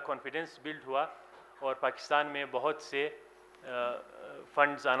उनका कॉन्फिडेंस बिल्ड हुआ और पाकिस्तान में बहुत से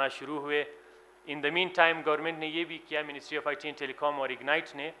फंड्स आना शुरू हुए। In the mean time government ने ये भी किया, ministry of IT and telecom और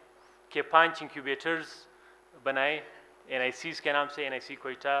इग्नाइट ने, कि 5 इंक्यूबेटर्स बनाए NICs के नाम से, NIC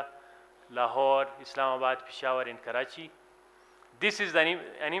Quetta, Lahore, Islamabad, Peshawar and Karachi. This is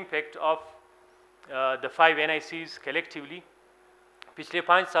an impact of the 5 NICs collectively. पिछले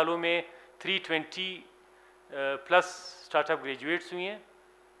 5 सालों में 320 प्लस स्टार्टअप ग्रेजुएट्स हुए हैं।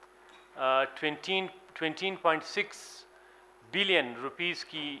 22.6 बिलियन रुपीस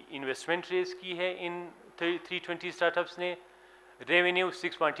की इन्वेस्टमेंट रेज की है इन 320 स्टार्टअप्स ने। रेवेन्यू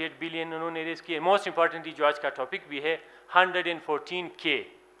 6.8 बिलियन उन्होंने रेज की है। मोस्ट इंपॉर्टेंटली जो आज का टॉपिक भी है, 114K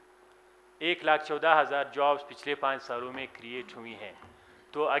 1,14,000 जॉब्स पिछले 5 सालों में क्रिएट हुई हैं।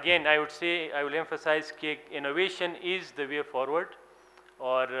 तो अगेन आई विल एम्फसाइज कि innovation is the way forward.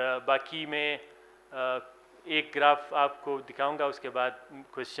 और बाकी मैं एक ग्राफ आपको दिखाऊंगा, उसके बाद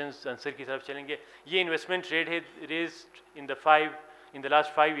क्वेश्चंस आंसर की तरफ चलेंगे। ये इन्वेस्टमेंट रेट है raised in the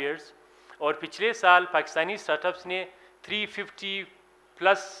last 5 years, और पिछले साल पाकिस्तानी स्टार्टअप्स ने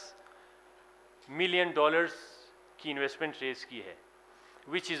 350+ मिलियन डॉलर्स की इन्वेस्टमेंट रेज की है,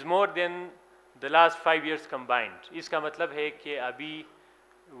 which is more than the last 5 years combined. इसका मतलब है कि अभी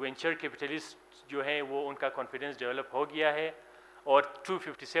वेंचर कैपिटलिस्ट जो हैं वो उनका कॉन्फिडेंस डेवलप हो गया है, और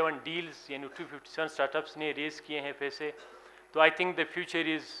 257 डील्स यानी 257 स्टार्टअप्स ने रेज किए हैं पैसे। तो I think the future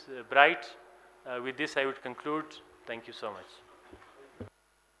is bright. With this I would conclude. Thank you so much.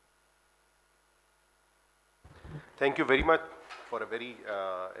 Thank you very much for a very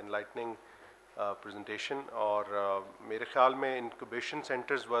enlightening presentation. और मेरे ख्याल में incubation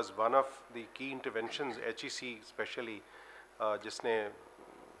centers was one of the key interventions, HEC especially, जिसने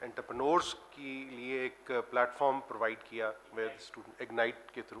entrepreneurs के लिए एक platform provide किया with student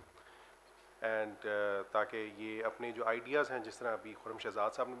ignite के थ्रू, एंड ताकि ये अपने जो आइडियाज़ हैं, जिस तरह अभी खुर्रम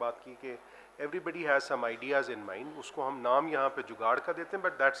शहजाद साहब ने बात की कि everybody has some ideas in mind, उसको हम नाम यहाँ पे जुगाड़ का देते हैं,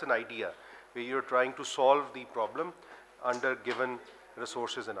 but that's an idea way you are trying to solve the problem under given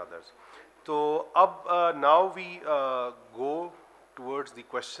resources and others. तो अब now we go towards the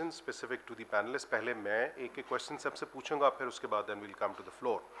questions specific to the panelists. पहले मैं एक क्वेश्चन सबसे पूछूंगा, फिर उसके बाद then we'll come to the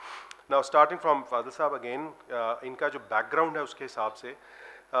floor. Now starting from Fazal साहब again, इनका जो background है उसके हिसाब से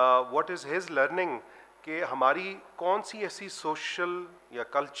what is his learning कि हमारी कौन सी ऐसी social या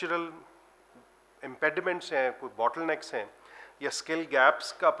cultural impediments हैं, कोई bottlenecks हैं या skill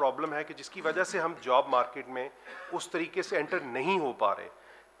gaps का problem है कि जिसकी वजह से हम job market में उस तरीके से enter नहीं हो पा रहे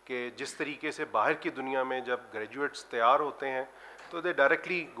कि जिस तरीके से बाहर की दुनिया में जब graduates तैयार होते हैं तो दे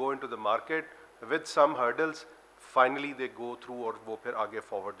directly go into the market with some hurdles, finally they go through और वो फिर आगे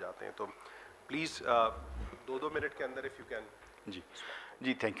फॉरवर्ड जाते हैं। तो प्लीज़ 2-2 मिनट के अंदर if you can.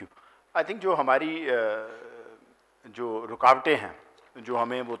 Ji thank you. I think जो हमारी जो रुकावटें हैं, जो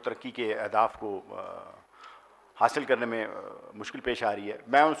हमें वो तरक्की के अहदाफ को हासिल करने में मुश्किल पेश आ रही है,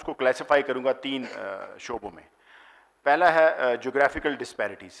 मैं उसको क्लासिफाई करूँगा 3 शोबों में। पहला है जोग्राफिकल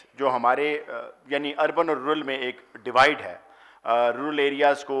डिस्पैरिटीज़, जो हमारे यानी अर्बन और रूरल में एक डिवाइड है। रूरल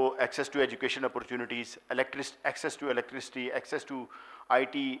एरियाज़ को access to education opportunities, access to electricity, access to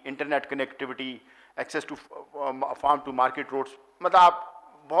IT, internet connectivity, access to farm to market roads, मतलब आप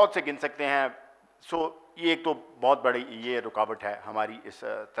बहुत से गिन सकते हैं। सो ये एक तो बहुत बड़ी ये रुकावट है हमारी इस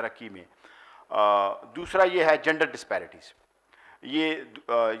तरक्की में। दूसरा ये है जेंडर डिस्पैरिटीज़। ये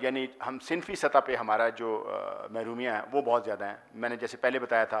यानी हम सिनफी सतह पे हमारा जो महरूमियाँ हैं वो बहुत ज़्यादा हैं। मैंने जैसे पहले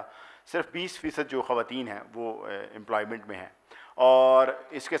बताया था सिर्फ 20% जो ख़वातीन हैं वो एम्प्लॉयमेंट में हैं, और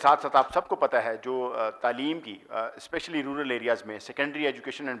इसके साथ साथ आप सबको पता है जो तालीम की स्पेशली रूरल एरियाज़ में secondary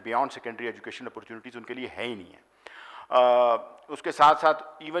education and beyond secondary education opportunities उनके लिए है ही नहीं है। उसके साथ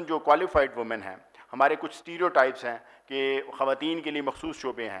साथ इवन जो क्वालिफाइड वुमेन हैं, हमारे कुछ स्टीरियोटाइप्स हैं कि ख़वातीन के लिए मखसूस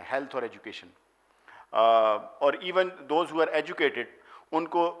शोबे हैं हेल्थ और एजुकेशन, और even those who are educated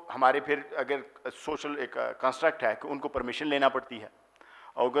उनको हमारे फिर अगर सोशल एक कंस्ट्रक्ट है कि उनको परमिशन लेना पड़ती है,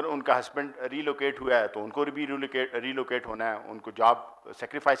 अगर उनका हस्बैंड रीलोकेट हुआ है तो उनको भी रीलोकेट होना है, उनको जॉब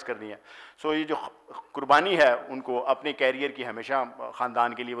सेक्रीफाइस करनी है। सो ये जो कुर्बानी है उनको अपने कैरियर की हमेशा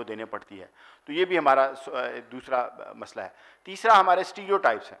ख़ानदान के लिए वो देने पड़ती है। तो ये भी हमारा दूसरा मसला है। तीसरा हमारे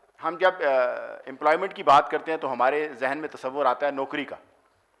स्टीरियोटाइप्स हैं। हम जब एम्प्लॉयमेंट की बात करते हैं तो हमारे जहन में तसव्वुर आता है नौकरी का,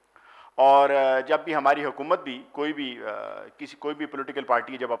 और जब भी हमारी हुकूमत भी कोई भी पॉलिटिकल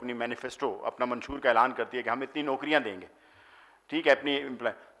पार्टी जब अपनी मैनिफेस्टो अपना मंशूर का ऐलान करती है कि हम इतनी नौकरियां देंगे, ठीक है, अपनी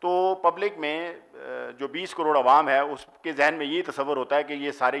एम्प्लॉय, तो पब्लिक में जो 20 करोड़ आवाम है उसके जहन में ये तसव्वुर होता है कि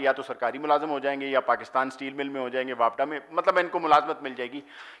ये सारे या तो सरकारी मुलाजम हो जाएंगे या पाकिस्तान स्टील मिल में हो जाएंगे, वापडा में, मतलब इनको मुलाजमत मिल जाएगी,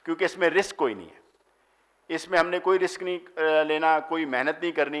 क्योंकि इसमें रिस्क कोई नहीं है। इसमें हमने कोई रिस्क नहीं लेना, कोई मेहनत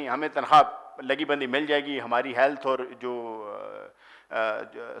नहीं करनी, हमें तनख्वाह लगी बंदी मिल जाएगी, हमारी हेल्थ और जो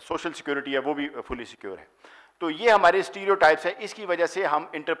सोशल सिक्योरिटी है वो भी फुली सिक्योर है। तो ये हमारे स्टीरियोटाइप्स है, इसकी वजह से हम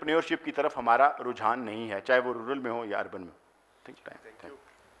एंटरप्रेन्योरशिप की तरफ हमारा रुझान नहीं है, चाहे वो रूरल में हो या अर्बन में। Thank you.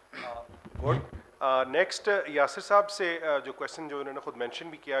 Good. Next Yasir साहब से जो क्वेश्चन जो उन्होंने खुद मेंशन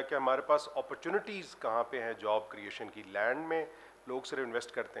भी किया कि हमारे पास अपॉर्चुनिटीज़ कहाँ पे हैं जॉब क्रिएशन की। लैंड में लोग सिर्फ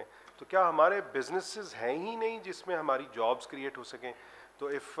इन्वेस्ट करते हैं, तो क्या हमारे बिजनेसेस हैं ही नहीं जिसमें हमारी जॉब्स क्रिएट हो सकें? तो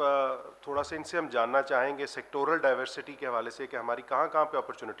थोड़ा सा इनसे हम जानना चाहेंगे सेक्टोरल डाइवर्सिटी के हवाले से कि हमारी कहाँ कहाँ पे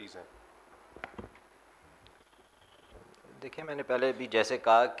अपॉर्चुनिटीज़ हैं। देखिए, मैंने पहले भी जैसे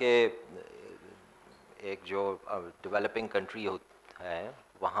कहा कि एक जो डेवलपिंग कंट्री है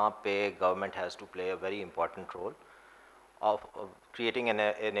वहाँ पे government has to play a very important role of creating an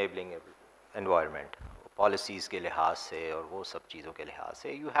enabling environment, policies के लिहाज से और वो सब चीज़ों के लिहाज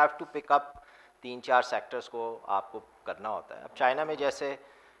से। You have to pick up 3-4 sectors को आपको करना होता है। अब चाइना में जैसे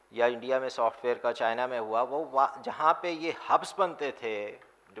या इंडिया में सॉफ्टवेयर का चाइना में हुआ, वो जहाँ पे ये हब्स बनते थे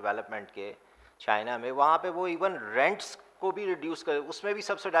डेवलपमेंट के चाइना में, वहाँ पे वो इवन रेंट्स को भी रिड्यूस कर, उसमें भी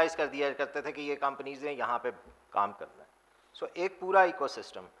सब्सिडाइज कर दिया करते थे कि ये कंपनीज ने यहाँ पे काम करना है। सो एक पूरा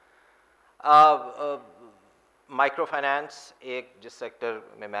इकोसिस्टम। माइक्रो फाइनेंस एक जिस सेक्टर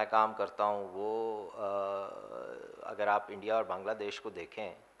में मैं काम करता हूँ वो अगर आप इंडिया और बांग्लादेश को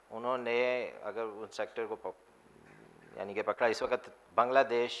देखें, उन्होंने अगर उन सेक्टर को यानी कि पकड़ा, इस वक्त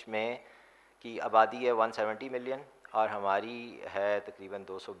बांग्लादेश में की आबादी है 170 मिलियन और हमारी है तकरीबन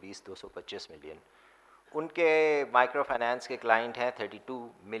 220-225 मिलियन। उनके माइक्रो फाइनेंस के क्लाइंट हैं 32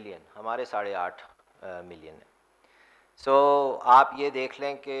 मिलियन, हमारे 8.5 मिलियन है। सो आप ये देख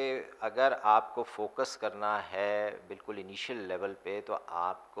लें कि अगर आपको फोकस करना है बिल्कुल इनिशियल लेवल पे, तो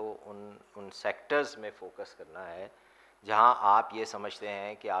आपको उन सेक्टर्स में फोकस करना है जहां आप ये समझते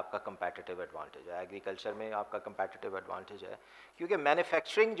हैं कि आपका कंपैटिटिव एडवांटेज है। एग्रीकल्चर में आपका कंपैटिटिव एडवांटेज है, क्योंकि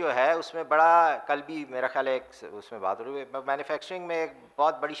मैन्युफैक्चरिंग जो है उसमें बड़ा, कल भी मेरा ख्याल है एक उसमें बात हो रही है, मैन्युफैक्चरिंग में एक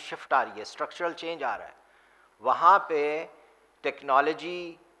बहुत बड़ी शिफ्ट आ रही है, स्ट्रक्चरल चेंज आ रहा है। वहाँ पे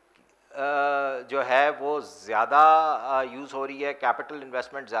टेक्नोलॉजी जो है वो ज़्यादा यूज़ हो रही है, कैपिटल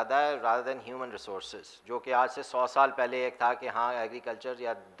इन्वेस्टमेंट ज़्यादा है रादर देन ह्यूमन रिसोर्सेज, जो कि आज से 100 साल पहले एक था कि हाँ एग्रीकल्चर,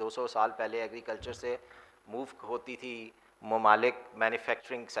 या 200 साल पहले एग्रीकल्चर से मूव होती थी ममालिक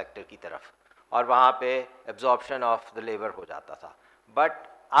मैन्युफैक्चरिंग सेक्टर की तरफ, और वहाँ पे एब्जॉर्प्शन ऑफ द लेबर हो जाता था। बट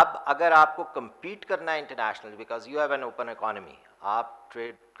अब अगर आपको compete करना है international, because you have an open economy, आप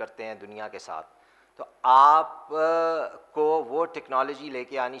ट्रेड करते हैं दुनिया के साथ, तो आप को वो टेक्नोलॉजी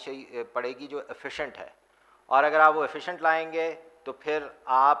लेके आनी चाहिए पड़ेगी जो एफिशिएंट है, और अगर आप वो एफिशिएंट लाएंगे तो फिर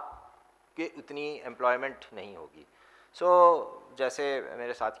आपके उतनी एम्प्लॉयमेंट नहीं होगी। सो जैसे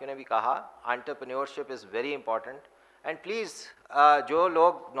मेरे साथियों ने भी कहा, entrepreneurship is very important, and please जो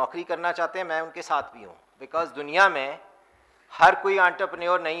लोग नौकरी करना चाहते हैं मैं उनके साथ भी हूँ, बिकॉज दुनिया में हर कोई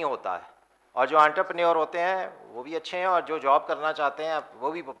एंटरप्रेन्योर नहीं होता है, और जो एंटरप्रेन्योर होते हैं वो भी अच्छे हैं, और जो जॉब करना चाहते हैं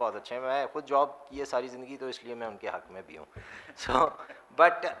वो भी बहुत अच्छे हैं। मैं खुद जॉब की है सारी ज़िंदगी, तो इसलिए मैं उनके हक़ में भी हूँ। सो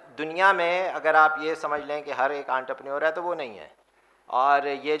बट दुनिया में अगर आप ये समझ लें कि हर एक एंटरप्रेन्योर है, तो वो नहीं है। और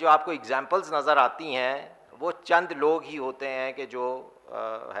ये जो आपको एग्जांपल्स नज़र आती हैं वो चंद लोग ही होते हैं कि जो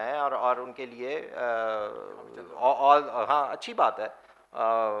हैं, और उनके लिए हाँ अच्छी बात है,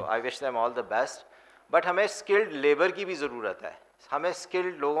 I wish them all the best. But हमें स्किल्ड लेबर की भी ज़रूरत है, हमें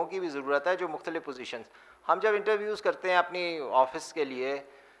स्किल्ड लोगों की भी ज़रूरत है जो मुख्तलिफ़ पोजीशंस। हम जब इंटरव्यूज़ करते हैं अपनी ऑफिस के लिए,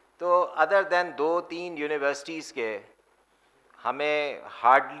 तो अदर देन 2-3 यूनिवर्सिटीज़ के हमें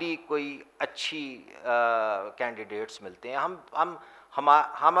हार्डली कोई अच्छी कैंडिडेट्स मिलते हैं।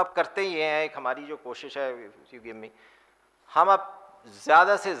 हम अब करते ही हैं, एक हमारी जो कोशिश है में हम अब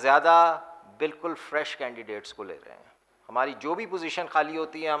ज़्यादा से ज़्यादा बिल्कुल फ्रेश कैंडिडेट्स को ले रहे हैं। हमारी जो भी पोजीशन खाली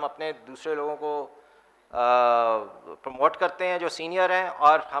होती है हम अपने दूसरे लोगों को प्रमोट करते हैं जो सीनियर हैं,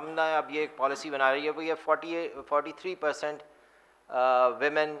 और हमने अब ये एक पॉलिसी बना रही है, वो ये 43%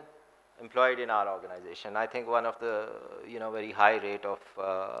 women employed in our organization. I think one of the very high rate of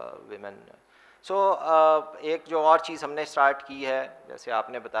women. So एक जो और चीज़ हमने स्टार्ट की है, जैसे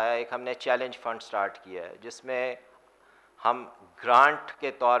आपने बताया, एक हमने चैलेंज फंड स्टार्ट किया है जिसमें हम ग्रांट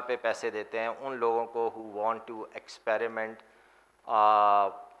के तौर पे पैसे देते हैं उन लोगों को who want to experiment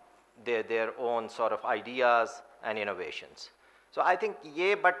their own sort of ideas and innovations. So I think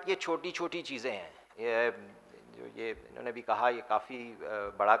ये छोटी छोटी चीज़ें हैं, ये इन्होंने भी कहा, ये काफ़ी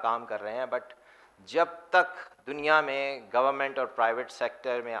बड़ा काम कर रहे हैं, बट जब तक दुनिया में गवर्नमेंट और प्राइवेट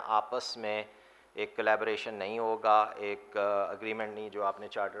सेक्टर में आपस में एक कोलैबोरेशन नहीं होगा, एक अग्रीमेंट नहीं, जो आपने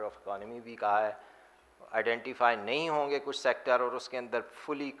चार्टर ऑफ इकोनॉमी भी कहा है, आइडेंटिफाई नहीं होंगे कुछ सेक्टर और उसके अंदर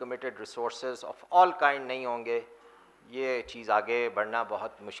fully committed resources of all kind नहीं होंगे, ये चीज़ आगे बढ़ना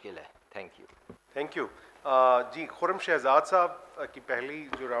बहुत मुश्किल है। Thank you. थैंक यू जी। खुर्रम शहजाद साहब की पहली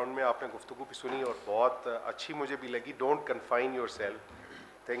जो राउंड में आपने गुफ्तगू भी सुनी और बहुत अच्छी मुझे भी लगी, don't confine your self,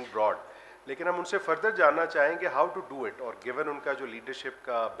 think broad. लेकिन हम उनसे फर्दर जानना चाहेंगे हाउ टू डू इट, और गिवन उनका जो लीडरशिप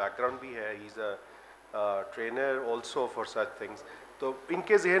का बैकग्राउंड भी है, he is a trainer also for such things, तो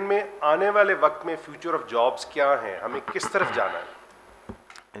इनके जहन में आने वाले वक्त में फ्यूचर ऑफ जॉब्स क्या हैं, हमें किस तरफ जाना है?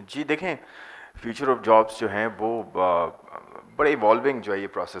 जी देखें, फ्यूचर ऑफ जॉब्स जो हैं वो बड़े इवॉल्विंग जो है ये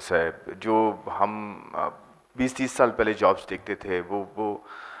प्रोसेस है। जो हम 20-30 साल पहले जॉब्स देखते थे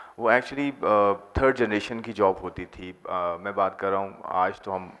वो एक्चुअली थर्ड जनरेशन की जॉब होती थी। मैं बात कर रहा हूँ, आज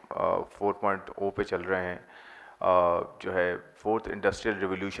तो हम 4.0 पे चल रहे हैं, जो है fourth industrial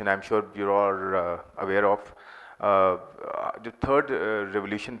revolution. I am sure you are aware of. जो थर्ड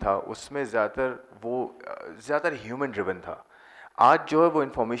रिवोल्यूशन था उसमें ज़्यादातर ह्यूमन ड्रिवन था। आज जो है वो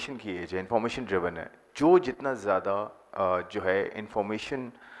इंफॉर्मेशन की एज है, इंफॉर्मेशन ड्रिवन है। जो जितना ज़्यादा जो है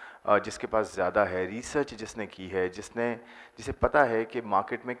इंफॉर्मेशन जिसके पास ज़्यादा है, रिसर्च जिसने की है, जिसे पता है कि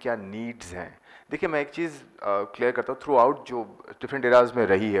मार्केट में क्या नीड्स हैं। देखिए मैं एक चीज़ क्लियर करता हूँ, थ्रू आउट जो डिफरेंट एराज में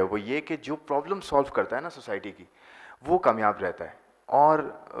रही है वो ये कि जो प्रॉब्लम सॉल्व करता है ना सोसाइटी की, वो कामयाब रहता है।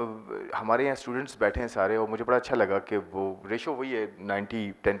 और हमारे यहाँ स्टूडेंट्स बैठे हैं सारे, और मुझे बड़ा अच्छा लगा कि वो रेशो वही है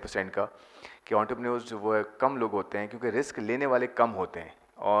 90-10% का, कि एंटरप्रेन्योर्स जो वो है कम लोग होते हैं क्योंकि रिस्क लेने वाले कम होते हैं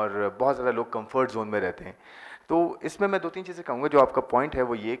और बहुत ज़्यादा लोग कंफर्ट जोन में रहते हैं। तो इसमें मैं 2-3 चीज़ें कहूँगा। जो आपका पॉइंट है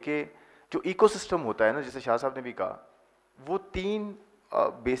वो ये कि जो इकोसिस्टम होता है ना, जैसे शाह साहब ने भी कहा, वो 3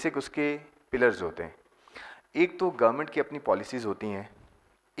 बेसिक उसके पिलर्स होते हैं। एक तो गवर्नमेंट की अपनी पॉलिसीज़ होती हैं,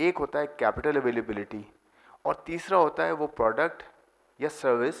 एक होता है कैपिटल अवेलेबिलिटी, और तीसरा होता है वो प्रोडक्ट या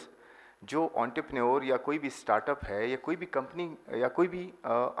सर्विस जो एंटरप्रेन्योर या कोई भी स्टार्टअप है या कोई भी कंपनी या कोई भी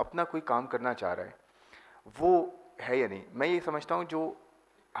अपना कोई काम करना चाह रहा है, वो है या नहीं। मैं ये समझता हूँ जो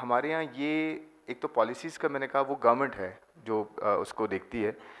हमारे यहाँ ये एक तो पॉलिसीज़ का मैंने कहा वो गवर्नमेंट है जो उसको देखती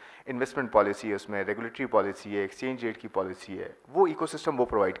है, इन्वेस्टमेंट पॉलिसी है, उसमें रेगुलेटरी पॉलिसी है, एक्सचेंज रेट की पॉलिसी है, वो इकोसिस्टम वो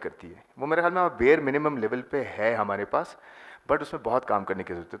प्रोवाइड करती है। वो मेरे ख्याल में बेयर मिनिमम लेवल पे है हमारे पास, बट उसमें बहुत काम करने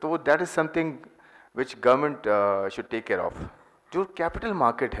की ज़रूरत है। तो वो that is something which government should take care of. जो कैपिटल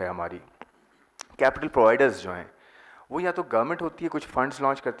मार्केट है, हमारी कैपिटल प्रोवाइडर्स जो हैं, वो या तो गवर्नमेंट होती है, कुछ फंड्स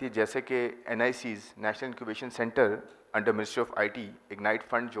लॉन्च करती है, जैसे कि NICs, national incubation centre under ministry of IT, ignite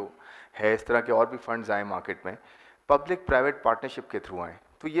fund जो है, इस तरह के और भी फंड्स आए मार्केट में, पब्लिक प्राइवेट पार्टनरशिप के थ्रू आए।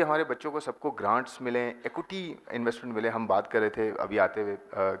 तो ये हमारे बच्चों को सबको ग्रांट्स मिले, इक्विटी इन्वेस्टमेंट मिले। हम बात कर रहे थे अभी आते हुए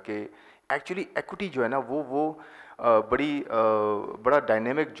कि एक्चुअली इक्विटी जो है ना वो बड़ा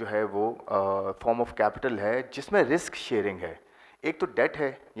डायनेमिक जो है वो फॉर्म ऑफ कैपिटल है जिसमें रिस्क शेयरिंग है। एक तो डेट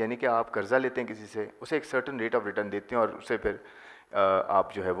है, यानी कि आप कर्जा लेते हैं किसी से, उसे एक सर्टन रेट ऑफ रिटर्न देते हैं और उसे फिर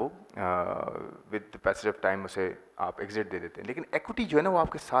आप जो है वो विद पैसेज ऑफ टाइम उसे आप एग्जिट दे देते हैं। लेकिन इक्विटी जो है ना वो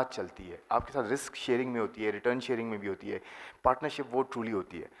आपके साथ चलती है, आपके साथ रिस्क शेयरिंग में होती है, रिटर्न शेयरिंग में भी होती है, पार्टनरशिप वो ट्रूली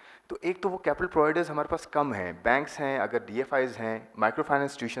होती है। तो एक तो वो कैपिटल प्रोवाइडर्स हमारे पास कम हैं, बैंक्स हैं, अगर DFIs हैं, माइक्रो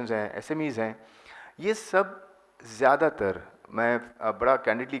फाइनेंस इंस्टीट्यूशंस हैं, SMEs हैं, ये सब ज़्यादातर, मैं बड़ा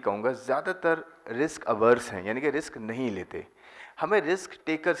कैंडिडली कहूँगा, ज़्यादातर रिस्क अवर्स हैं, यानी कि रिस्क नहीं लेते। हमें रिस्क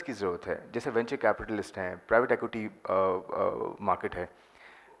टेकर्स की ज़रूरत है, जैसे वेंचर कैपिटलिस्ट हैं, प्राइवेट इक्विटी मार्केट है।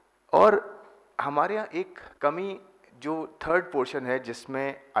 और हमारे यहाँ एक कमी जो थर्ड पोर्शन है,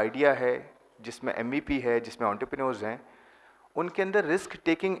 जिसमें आइडिया है, जिसमें MVP है, जिसमें एंटरप्रेन्योर्स हैं, उनके अंदर रिस्क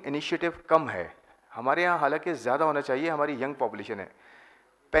टेकिंग इनिशिएटिव कम है। हमारे यहाँ हालांकि ज़्यादा होना चाहिए, हमारी यंग पॉपुलेशन है,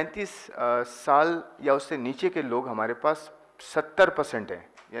 35 साल या उससे नीचे के लोग हमारे पास 70% हैं,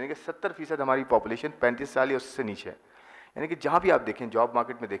 यानी कि 70% हमारी पॉपुलेशन 35 साल या उससे नीचे है। यानी कि जहाँ भी आप देखें, जॉब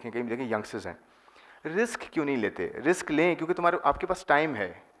मार्केट में देखें, कहीं भी देखें, यंगस्टर्स हैं। रिस्क क्यों नहीं लेते? रिस्क लें क्योंकि आपके पास टाइम है।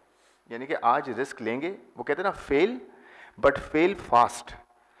 यानी कि आज रिस्क लेंगे, वो कहते हैं ना फेल बट फेल फास्ट,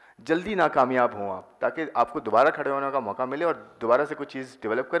 जल्दी ना कामयाब हों आप, ताकि आपको दोबारा खड़े होने का मौका मिले और दोबारा से कुछ चीज़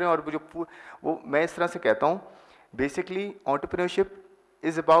डेवलप करें। और वो मैं इस तरह से कहता हूँ, basically entrepreneurship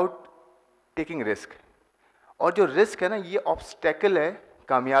is about taking risk. और जो रिस्क है ना, ये ऑब्स्टेकल है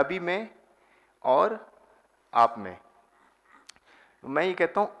कामयाबी में और आप में। मैं ये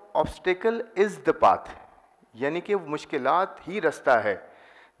कहता हूँ ऑब्स्टेकल इज़ द पाथ, यानी कि मुश्किलात ही रास्ता है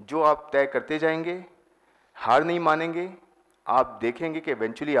जो आप तय करते जाएंगे, हार नहीं मानेंगे, आप देखेंगे कि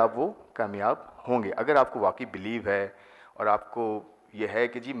इवेंचुअली आप वो कामयाब होंगे। अगर आपको वाकई बिलीव है और आपको ये है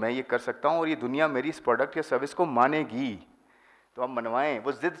कि जी मैं ये कर सकता हूँ और ये दुनिया मेरी इस प्रोडक्ट या सर्विस को मानेगी, तो आप मनवाएं।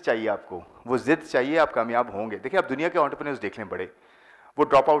 वो ज़िद चाहिए आपको, वो ज़िद चाहिए, आप कामयाब होंगे। देखिए आप दुनिया के एंटरप्रेन्योर्स देख लें बड़े, वो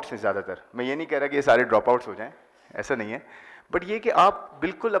ड्रॉप आउट्स हैं ज़्यादातर। मैं ये नहीं कह रहा कि ये सारे ड्रॉप आउट्स हो जाएँ, ऐसा नहीं है, बट ये कि आप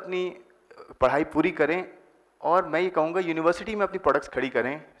बिल्कुल अपनी पढ़ाई पूरी करें और मैं ये कहूँगा यूनिवर्सिटी में अपनी प्रोडक्ट्स खड़ी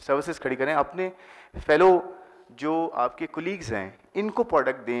करें, सर्विसेज खड़ी करें, अपने फेलो जो आपके कोलीग्स हैं इनको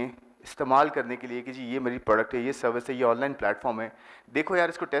प्रोडक्ट दें इस्तेमाल करने के लिए कि जी ये मेरी प्रोडक्ट है, ये सर्विस है, ये ऑनलाइन प्लेटफॉर्म है, देखो यार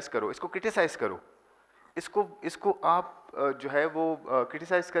इसको टेस्ट करो, इसको क्रिटिसाइज़ करो, इसको आप जो है वो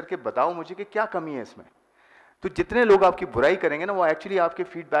क्रिटिसाइज़ करके बताओ मुझे कि क्या कमी है इसमें। तो जितने लोग आपकी बुराई करेंगे ना, वो एक्चुअली आपके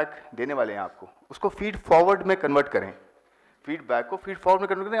फीडबैक देने वाले हैं आपको। उसको फीड फॉरवर्ड में कन्वर्ट करें, फीडबैक को फीड फॉरवर्ड में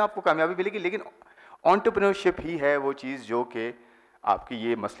कन्वर्ट करें, आपको कामयाबी मिलेगी। लेकिन एंटरप्रेन्योरशिप ही है वो चीज़ जो कि आपकी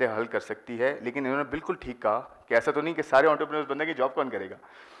ये मसले हल कर सकती है। लेकिन इन्होंने बिल्कुल ठीक कहा कि ऐसा तो नहीं कि सारे एंटरप्रेन्योर्स बनने की जॉब कौन करेगा,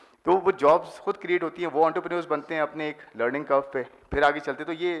 तो वो जॉब्स खुद क्रिएट होती हैं, वो एंटरप्रेन्योर्स बनते हैं अपने एक लर्निंग कर्व पे, फिर आगे चलते,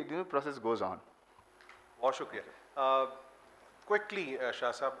 तो ये प्रोसेस गोज ऑन। बहुत शुक्रिया। क्विकली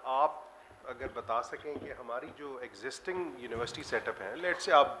शाह साहब, आप अगर बता सकें कि हमारी जो एग्जिस्टिंग यूनिवर्सिटी सेटअप है, लेट्स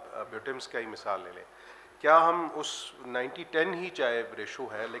से आप ब्यूटेम्स का ही मिसाल ले लें, क्या हम उस 90-10 ही चाहे रेशो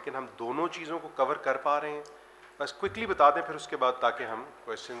है, लेकिन हम दोनों चीज़ों को कवर कर पा रहे हैं? बस क्विकली बता दें फिर उसके बाद, ताकि हम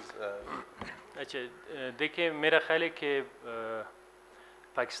क्वेश्चंस। अच्छा, देखिए मेरा ख्याल है कि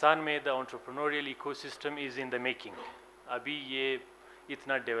पाकिस्तान में the entrepreneurial ecosystem is in the making. अभी ये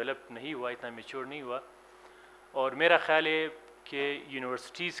इतना डेवलप नहीं हुआ, इतना मैच्योर नहीं हुआ, और मेरा ख्याल है कि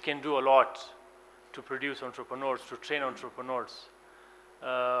universities can do a lot to produce entrepreneurs, to train entrepreneurs.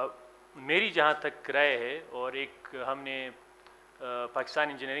 मेरी जहाँ तक राय है, और एक हमने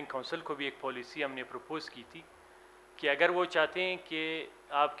पाकिस्तान इंजीनियरिंग काउंसिल को भी एक पॉलिसी हमने प्रपोज़ की थी कि अगर वो चाहते हैं कि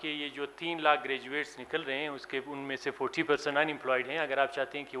आपके ये जो 3 लाख ग्रेजुएट्स निकल रहे हैं उसके उनमें से 40% अनएम्प्लॉयड हैं, अगर आप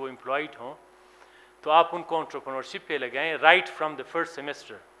चाहते हैं कि वो एम्प्लॉयड हों तो आप उनको एंटरप्रेन्योरशिप पे लगाएं right from the first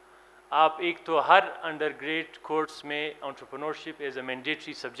semester. आप एक तो हर अंडर ग्रेड कोर्स में entrepreneurship as a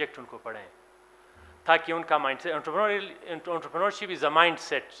mandatory subject उनको पढ़ाएं, ताकि उनका mind set, entrepreneurship is a mind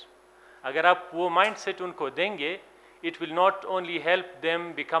set. अगर आप वो माइंड सेट उनको देंगे, it will not only help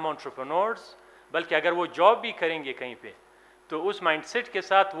them become entrepreneurs, बल्कि अगर वो जॉब भी करेंगे कहीं पे तो उस माइंडसेट के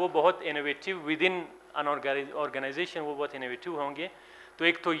साथ वो बहुत innovative with in on organisation वो बहुत इनोवेटिव होंगे। तो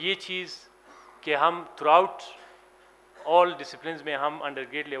एक तो ये चीज़ कि हम थ्रू आउट ऑल डिसिप्लिन्स में हम अंडर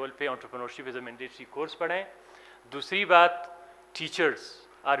ग्रेड लेवल पे entrepreneurship as a mandatory course पढ़ाएं। दूसरी बात, teachers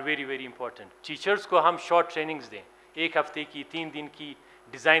are very very important. Teachers को हम शॉर्ट ट्रेनिंग्स दें, 1 हफ्ते की, 3 दिन की।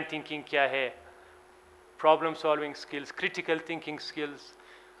 डिज़ाइन थिंकिंग क्या है, problem solving skills, critical thinking skills.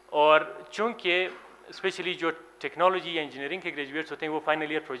 और चूँकि स्पेशली जो टेक्नोलॉजी या इंजीनियरिंग के ग्रेजुएट्स होते हैं वो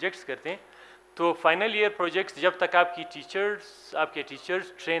फाइनल ईयर प्रोजेक्ट्स करते हैं, तो फाइनल ईयर प्रोजेक्ट्स जब तक आपके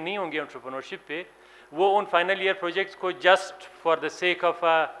टीचर्स ट्रेन नहीं होंगे एंटरप्रेन्योरशिप पे, वो उन फाइनल ईयर प्रोजेक्ट्स को just for the sake of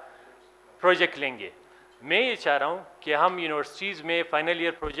a project लेंगे। मैं ये चाह रहा हूँ कि हम यूनिवर्सिटीज़ में फाइनल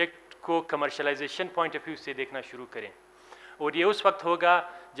ईयर प्रोजेक्ट को कमर्शलाइजेशन पॉइंट ऑफ व्यू से देखना शुरू करें, और ये उस वक्त होगा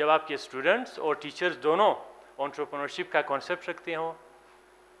जब आपके स्टूडेंट्स और टीचर्स दोनों एंटरप्रेन्योरशिप का कॉन्सेप्ट रखते हों।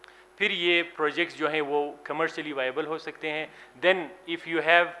 फिर ये प्रोजेक्ट्स जो हैं वो कमर्शियली वायबल हो सकते हैं। Then if you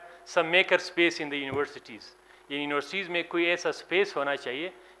have some maker space in the universities, ये यूनिवर्सिटीज़ में कोई ऐसा स्पेस होना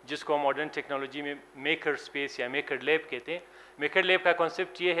चाहिए जिसको मॉडर्न टेक्नोलॉजी में मेकर स्पेस या मेकर लैब कहते हैं। मेकर लैब का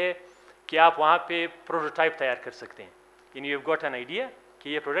कॉन्सेप्ट ये है कि आप वहाँ पे प्रोटोटाइप तैयार कर सकते हैं। यानी you have got an idea कि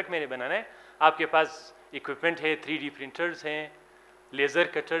ये प्रोडक्ट मैंने बनाना है, आपके पास इक्विपमेंट है, 3D प्रिंटर्स हैं, लेज़र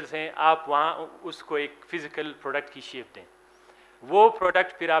कटर्स हैं, आप वहाँ उसको एक फ़िज़िकल प्रोडक्ट की शेप दें। वो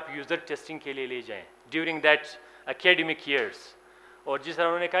प्रोडक्ट फिर आप यूज़र टेस्टिंग के लिए ले जाएं ड्यूरिंग दैट एकेडमिक ईयर्स। और जिस तरह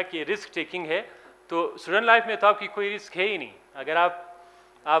उन्होंने कहा कि रिस्क टेकिंग है, तो स्टूडेंट लाइफ में तो आपकी कोई रिस्क है ही नहीं। अगर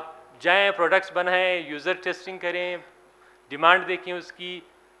आप जाएं, प्रोडक्ट्स बनाएं, यूज़र टेस्टिंग करें, डिमांड देखें उसकी,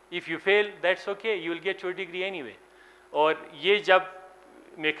 if you fail that's okay, you will get your degree anyway. और ये जब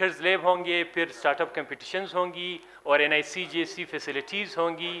मेकर्स लैब होंगे, फिर स्टार्टअप कंपटीशंस होंगी और NIC जैसी फैसिलिटीज़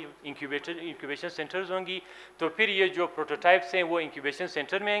होंगी, इंक्यूबेशन सेंटर्स होंगी। तो फिर ये जो प्रोटोटाइप्स हैं वो इंक्यूबेशन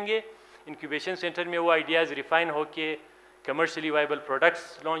सेंटर में आएंगे। इंक्यूबेशन सेंटर में वो आइडियाज़ रिफ़ाइन होके कमर्शियली वाइबल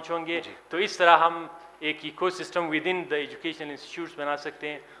प्रोडक्ट्स लॉन्च होंगे। तो इस तरह हम एक ecosystem with in the education institutes बना सकते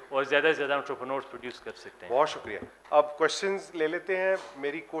हैं और ज़्यादा से ज़्यादा एंटरप्रेन्योर्स प्रोड्यूस कर सकते हैं। बहुत शुक्रिया। अब क्वेश्चंस ले लेते हैं।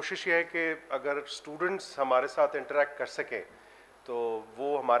 मेरी कोशिश ये है कि अगर स्टूडेंट्स हमारे साथ इंटरेक्ट कर सकें तो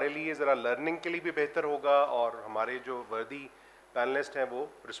वो हमारे लिए ज़रा लर्निंग के लिए भी बेहतर होगा और हमारे जो वर्दी पैनलिस्ट हैं वो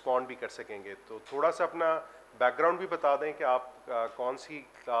रिस्पॉन्ड भी कर सकेंगे। तो थोड़ा सा अपना बैकग्राउंड भी बता दें कि आप कौन सी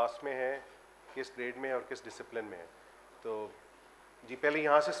क्लास में हैं, किस ग्रेड में हैं और किस डिसिप्लिन में हैं। तो जी पहले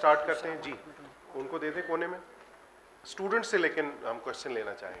यहाँ से स्टार्ट करते हैं। जी उनको दे दें कोने में स्टूडेंट से, लेकिन हम क्वेश्चन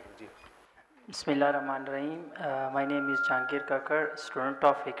लेना चाहेंगे। जी बिस्मिल्लाहिर्रहमानिर्रहीम। My name is Jahangir Kakar, student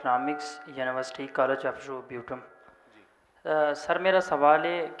of economics, university college of ब्यूटम। Sir मेरा सवाल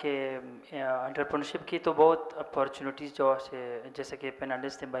है कि एंटरप्रेन्योरशिप की तो बहुत अपॉर्चुनिटीज़ जो से जैसे कि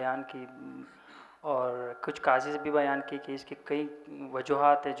पैनलिस्ट ने बयान की और कुछ काजेज़ भी बयान की कि इसकी कई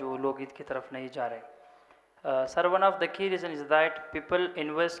वजूहात है जो लोग इसकी तरफ नहीं जा रहे। Sir one of the key reason is that people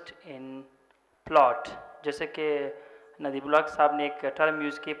invest in plot, जैसे कि नदीबुल्लाह साहब ने एक टर्म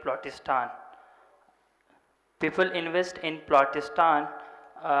यूज़ की प्लॉटिस्तान, पीपल इन्वेस्ट इन प्लॉटिस्तान।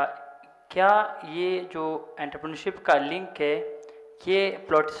 क्या ये जो एंटरप्रेन्योरशिप का लिंक है ये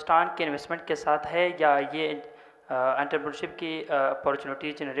प्लॉटिस्तान के इन्वेस्टमेंट के साथ है या ये एंटरप्रेन्योरशिप की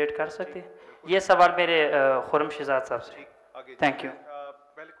अपॉर्चुनिटी जनरेट कर सकते हैं? ये सवाल मेरे खुर्रम शहजाद साहब से। Thank you.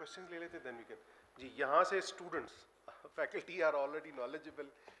 पहले क्वेश्चन ले लेते देन वी कैन। जी यहाँ से students, faculty are already knowledgeable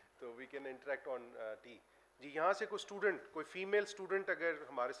तो we can interact on T. जी यहाँ से कोई स्टूडेंट, कोई फीमेल स्टूडेंट अगर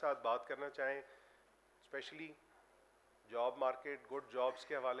हमारे साथ बात करना चाहें, specially job market, good jobs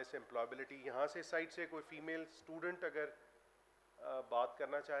के हवाले से, एम्प्लॉयबिलिटी, यहाँ से साइड से कोई फीमेल स्टूडेंट अगर बात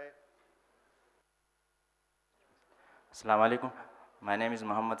करना चाहे। अस्सलाम वालेकुम, my name is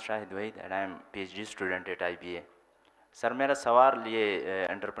Mohammad Shahid Waheed and I am PhD student at IBA। Sir मेरा सवाल ये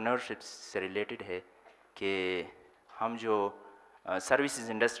एंटरप्रेन्योरशिप से रिलेटेड है कि हम जो सर्विसेज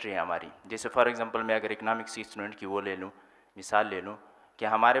इंडस्ट्री है हमारी, जैसे फॉर एग्जांपल मैं अगर इकनॉमिक्स की स्टूडेंट की वो ले लूँ, मिसाल ले लूँ कि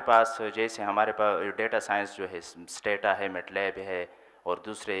हमारे पास जैसे हमारे पास डेटा साइंस जो है, स्टेटा है, मेटलैब है और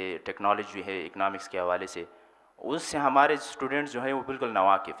दूसरे टेक्नोलॉजी है इकनॉमिक्स के हवाले से, उससे हमारे स्टूडेंट्स जो है वो बिल्कुल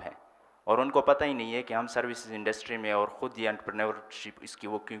नावाकिफ़ हैं और उनको पता ही नहीं है कि हम सर्विसेज इंडस्ट्री में और ख़ुद ये एंटरप्रेन्योरशिप इसकी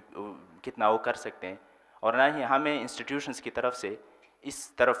वो कितना वो कर सकते हैं, और ना ही हमें इंस्टीट्यूशंस की तरफ से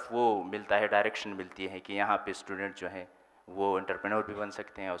इस तरफ वो मिलता है, डायरेक्शन मिलती है कि यहाँ पे स्टूडेंट जो हैं वो एंटरप्रेन्योर भी बन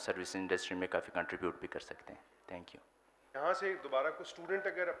सकते हैं और सर्विस इंडस्ट्री में काफ़ी कंट्रीब्यूट भी कर सकते हैं। Thank you. यहाँ से दोबारा को स्टूडेंट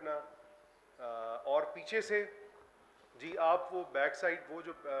अगर अपना और पीछे से, जी आप वो बैक साइड वो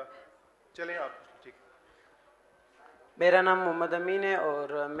जो चलें आप। ठीक, मेरा नाम मोहम्मद अमीन है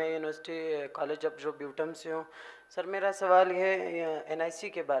और मैं यूनिवर्सिटी कॉलेज ऑफ ब्यूटम से हूँ। सर मेरा सवाल है NIC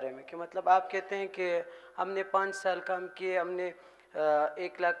के बारे में कि मतलब आप कहते हैं कि हमने 5 साल काम किए, हमने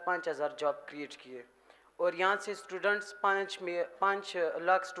 1,05,000 जॉब क्रिएट किए और यहाँ से स्टूडेंट्स 5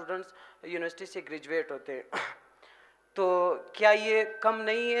 लाख स्टूडेंट्स यूनिवर्सिटी से ग्रेजुएट होते हैं। तो क्या ये कम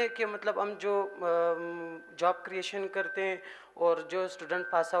नहीं है कि मतलब हम जो जॉब क्रिएशन करते हैं और जो स्टूडेंट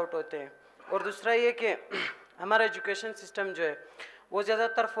पास आउट होते हैं, और दूसरा ये कि हमारा एजुकेशन सिस्टम जो है वो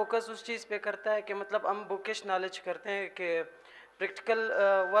ज़्यादातर फोकस उस चीज़ पे करता है कि मतलब हम बुकिश नॉलेज करते हैं कि प्रैक्टिकल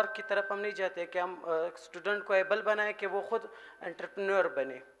वर्क की तरफ हम नहीं जाते कि हम स्टूडेंट को एबल बनाएं कि वो खुद एंटरप्रेन्योर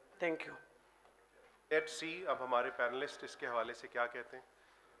बने। Thank you. लेट्स सी अब हमारे पैनलिस्ट इसके हवाले से क्या कहते हैं।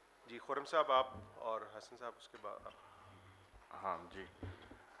 जी खुर्रम साहब आप और हसन साहब उसके बाद। हाँ जी,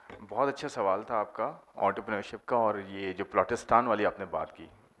 बहुत अच्छा सवाल था आपका एंटरप्रेन्योरशिप का, और ये जो प्लॉटिस्तान वाली आपने बात की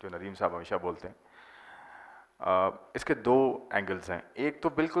जो नदीम साहब हमेशा बोलते हैं, इसके 2 एंगल्स हैं। एक तो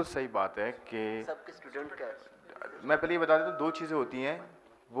बिल्कुल सही बात है कि सबके स्टूडेंट का, मैं पहले ये बता देता हूँ 2 चीज़ें होती हैं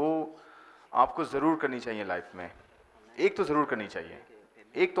वो आपको ज़रूर करनी चाहिए लाइफ में। एक तो ज़रूर करनी चाहिए,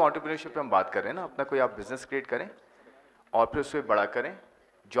 एक तो एंटरप्रेन्योरशिप पे हम बात कर रहे हैं ना, अपना कोई आप बिज़नेस क्रिएट करें और फिर उससे बड़ा करें,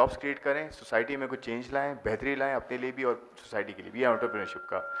 जॉब्स क्रिएट करें, सोसाइटी में कुछ चेंज लाएं, बेहतरी लाएं अपने लिए भी और सोसाइटी के लिए भी। ये एंटरप्रेन्योरशिप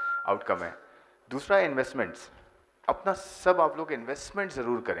का आउटकम है। दूसरा इन्वेस्टमेंट्स, अपना सब आप लोग इन्वेस्टमेंट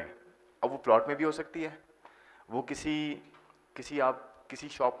ज़रूर करें। अब वो प्लॉट में भी हो सकती है, वो किसी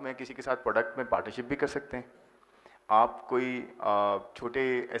शॉप में किसी के साथ प्रोडक्ट में पार्टनरशिप भी कर सकते हैं, आप कोई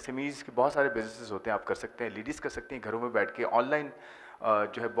छोटे SMEs के बहुत सारे बिजनेसेस होते हैं आप कर सकते हैं, लीडीज़ कर सकते हैं घरों में बैठ के। ऑनलाइन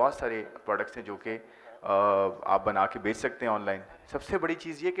जो है बहुत सारे प्रोडक्ट्स हैं जो कि आप बना के बेच सकते हैं ऑनलाइन। सबसे बड़ी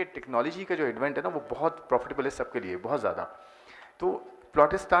चीज़ ये कि टेक्नोलॉजी का जो एडवेंट है ना वो बहुत प्रॉफिटेबल है सबके लिए, बहुत ज़्यादा। तो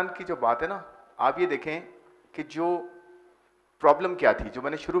प्लॉटिस्तान की जो बात है ना, आप ये देखें कि जो प्रॉब्लम क्या थी, जो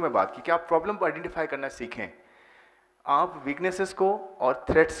मैंने शुरू में बात की कि आप प्रॉब्लम को आइडेंटिफाई करना सीखें। आप वीकनेसेस को और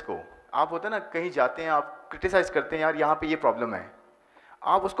थ्रेट्स को, आप होता है ना कहीं जाते हैं आप क्रिटिसाइज करते हैं यार यहाँ पे ये प्रॉब्लम है,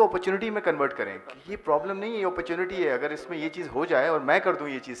 आप उसको अपॉर्चुनिटी में कन्वर्ट करें कि ये प्रॉब्लम नहीं है, ये अपॉर्चुनिटी है, अगर इसमें ये चीज़ हो जाए और मैं कर दूँ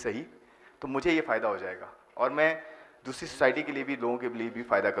ये चीज़ सही तो मुझे ये फ़ायदा हो जाएगा और मैं दूसरी सोसाइटी के लिए भी, लोगों के लिए भी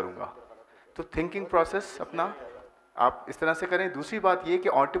फ़ायदा करूँगा। तो थिंकिंग प्रोसेस अपना आप इस तरह से करें। दूसरी बात ये कि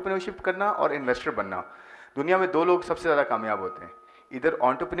एंटरप्रेन्योरशिप करना और इन्वेस्टर बनना, दुनिया में दो लोग सबसे ज़्यादा कामयाब होते हैं, इधर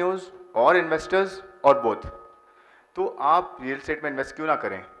एंटरप्रेन्योर्स और इन्वेस्टर्स और बोथ। तो आप रियल एस्टेट में इन्वेस्ट क्यों ना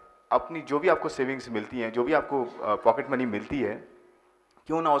करें, अपनी जो भी आपको सेविंग्स मिलती हैं, जो भी आपको पॉकेट मनी मिलती है,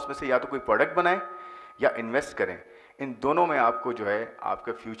 क्यों ना उसमें से या तो कोई प्रोडक्ट बनाएं या इन्वेस्ट करें। इन दोनों में आपको जो है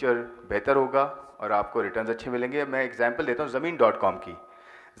आपका फ्यूचर बेहतर होगा और आपको रिटर्न्स अच्छे मिलेंगे। मैं एग्जांपल देता हूँ ज़मीन.com की।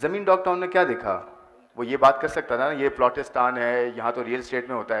 ज़मीन.com ने क्या देखा, वो ये बात कर सकता था ना ये प्लॉटिस्तान है, यहाँ तो रियल एस्टेट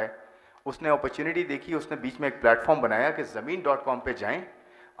में होता है। उसने अपॉर्चुनिटी देखी, उसने बीच में एक प्लेटफॉर्म बनाया कि ज़मीन.com पे जाएं,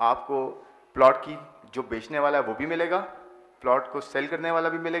 आपको प्लॉट की जो बेचने वाला है वो भी मिलेगा, प्लॉट को सेल करने वाला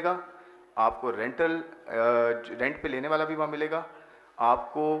भी मिलेगा, आपको रेंट पे लेने वाला भी वहाँ मिलेगा,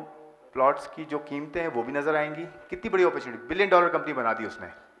 आपको प्लॉट्स की जो कीमतें हैं वो भी नज़र आएंगी। कितनी बड़ी अपॉर्चुनिटी, $1 बिलियन कंपनी बना दी उसने।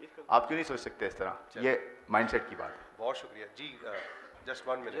 आप क्यों नहीं सोच सकते इस तरह, ये माइंडसेट की बात। बहुत शुक्रिया जी। Just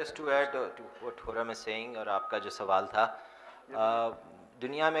 1 minute just to add to what Khurram is saying, और आपका जो सवाल था,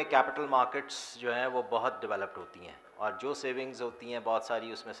 दुनिया में कैपिटल मार्केट्स जो हैं वो बहुत डेवलप्ड होती हैं और जो सेविंग्स होती हैं बहुत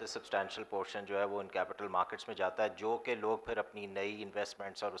सारी, उसमें से सब्सटैंशियल पोर्शन जो है वो इन कैपिटल मार्केट्स में जाता है, जो कि लोग फिर अपनी नई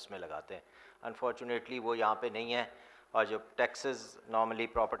इन्वेस्टमेंट्स और उसमें लगाते हैं। अनफॉर्चुनेटली वो यहाँ पे नहीं है, और जो टैक्सेस नॉर्मली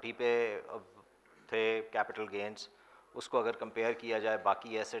प्रॉपर्टी पे थे कैपिटल गेंस, उसको अगर कंपेयर किया जाए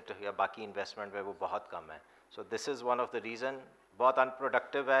बाकी एसेट या बाकी इन्वेस्टमेंट में वो बहुत कम है। So this is one of the reason. बहुत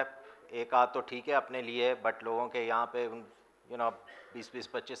अनप्रोडक्टिव है, एक आध तो ठीक है अपने लिए, बट लोगों के यहाँ पे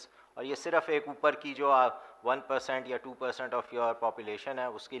 20-25, और ये सिर्फ एक ऊपर की जो 1% या 2% ऑफ योर पॉपुलेशन है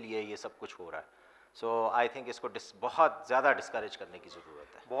उसके लिए ये सब कुछ हो रहा है। सो आई थिंक इसको बहुत ज़्यादा डिस्करेज करने की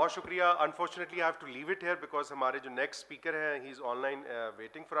ज़रूरत है। बहुत शुक्रिया। Unfortunately I have to leave it here because हमारे जो नेक्स्ट स्पीकर हैं he is online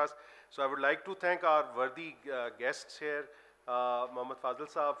waiting for us. So I would like to thank our वर्दी गेस्ट्स हियर, मोहम्मद फाजल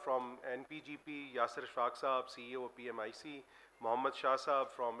साहब फ्रॉम NPGP, यासिर अशफाक साहब CEO of PMIC, Mohammad Shah Saab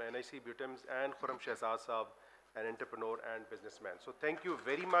from NIC BUITEMS, and Khurram Shahzad Saab, an entrepreneur and businessman. So thank you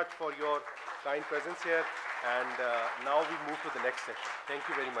very much for your kind presence here, and now we move to the next session. Thank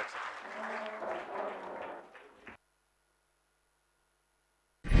you very much, sir.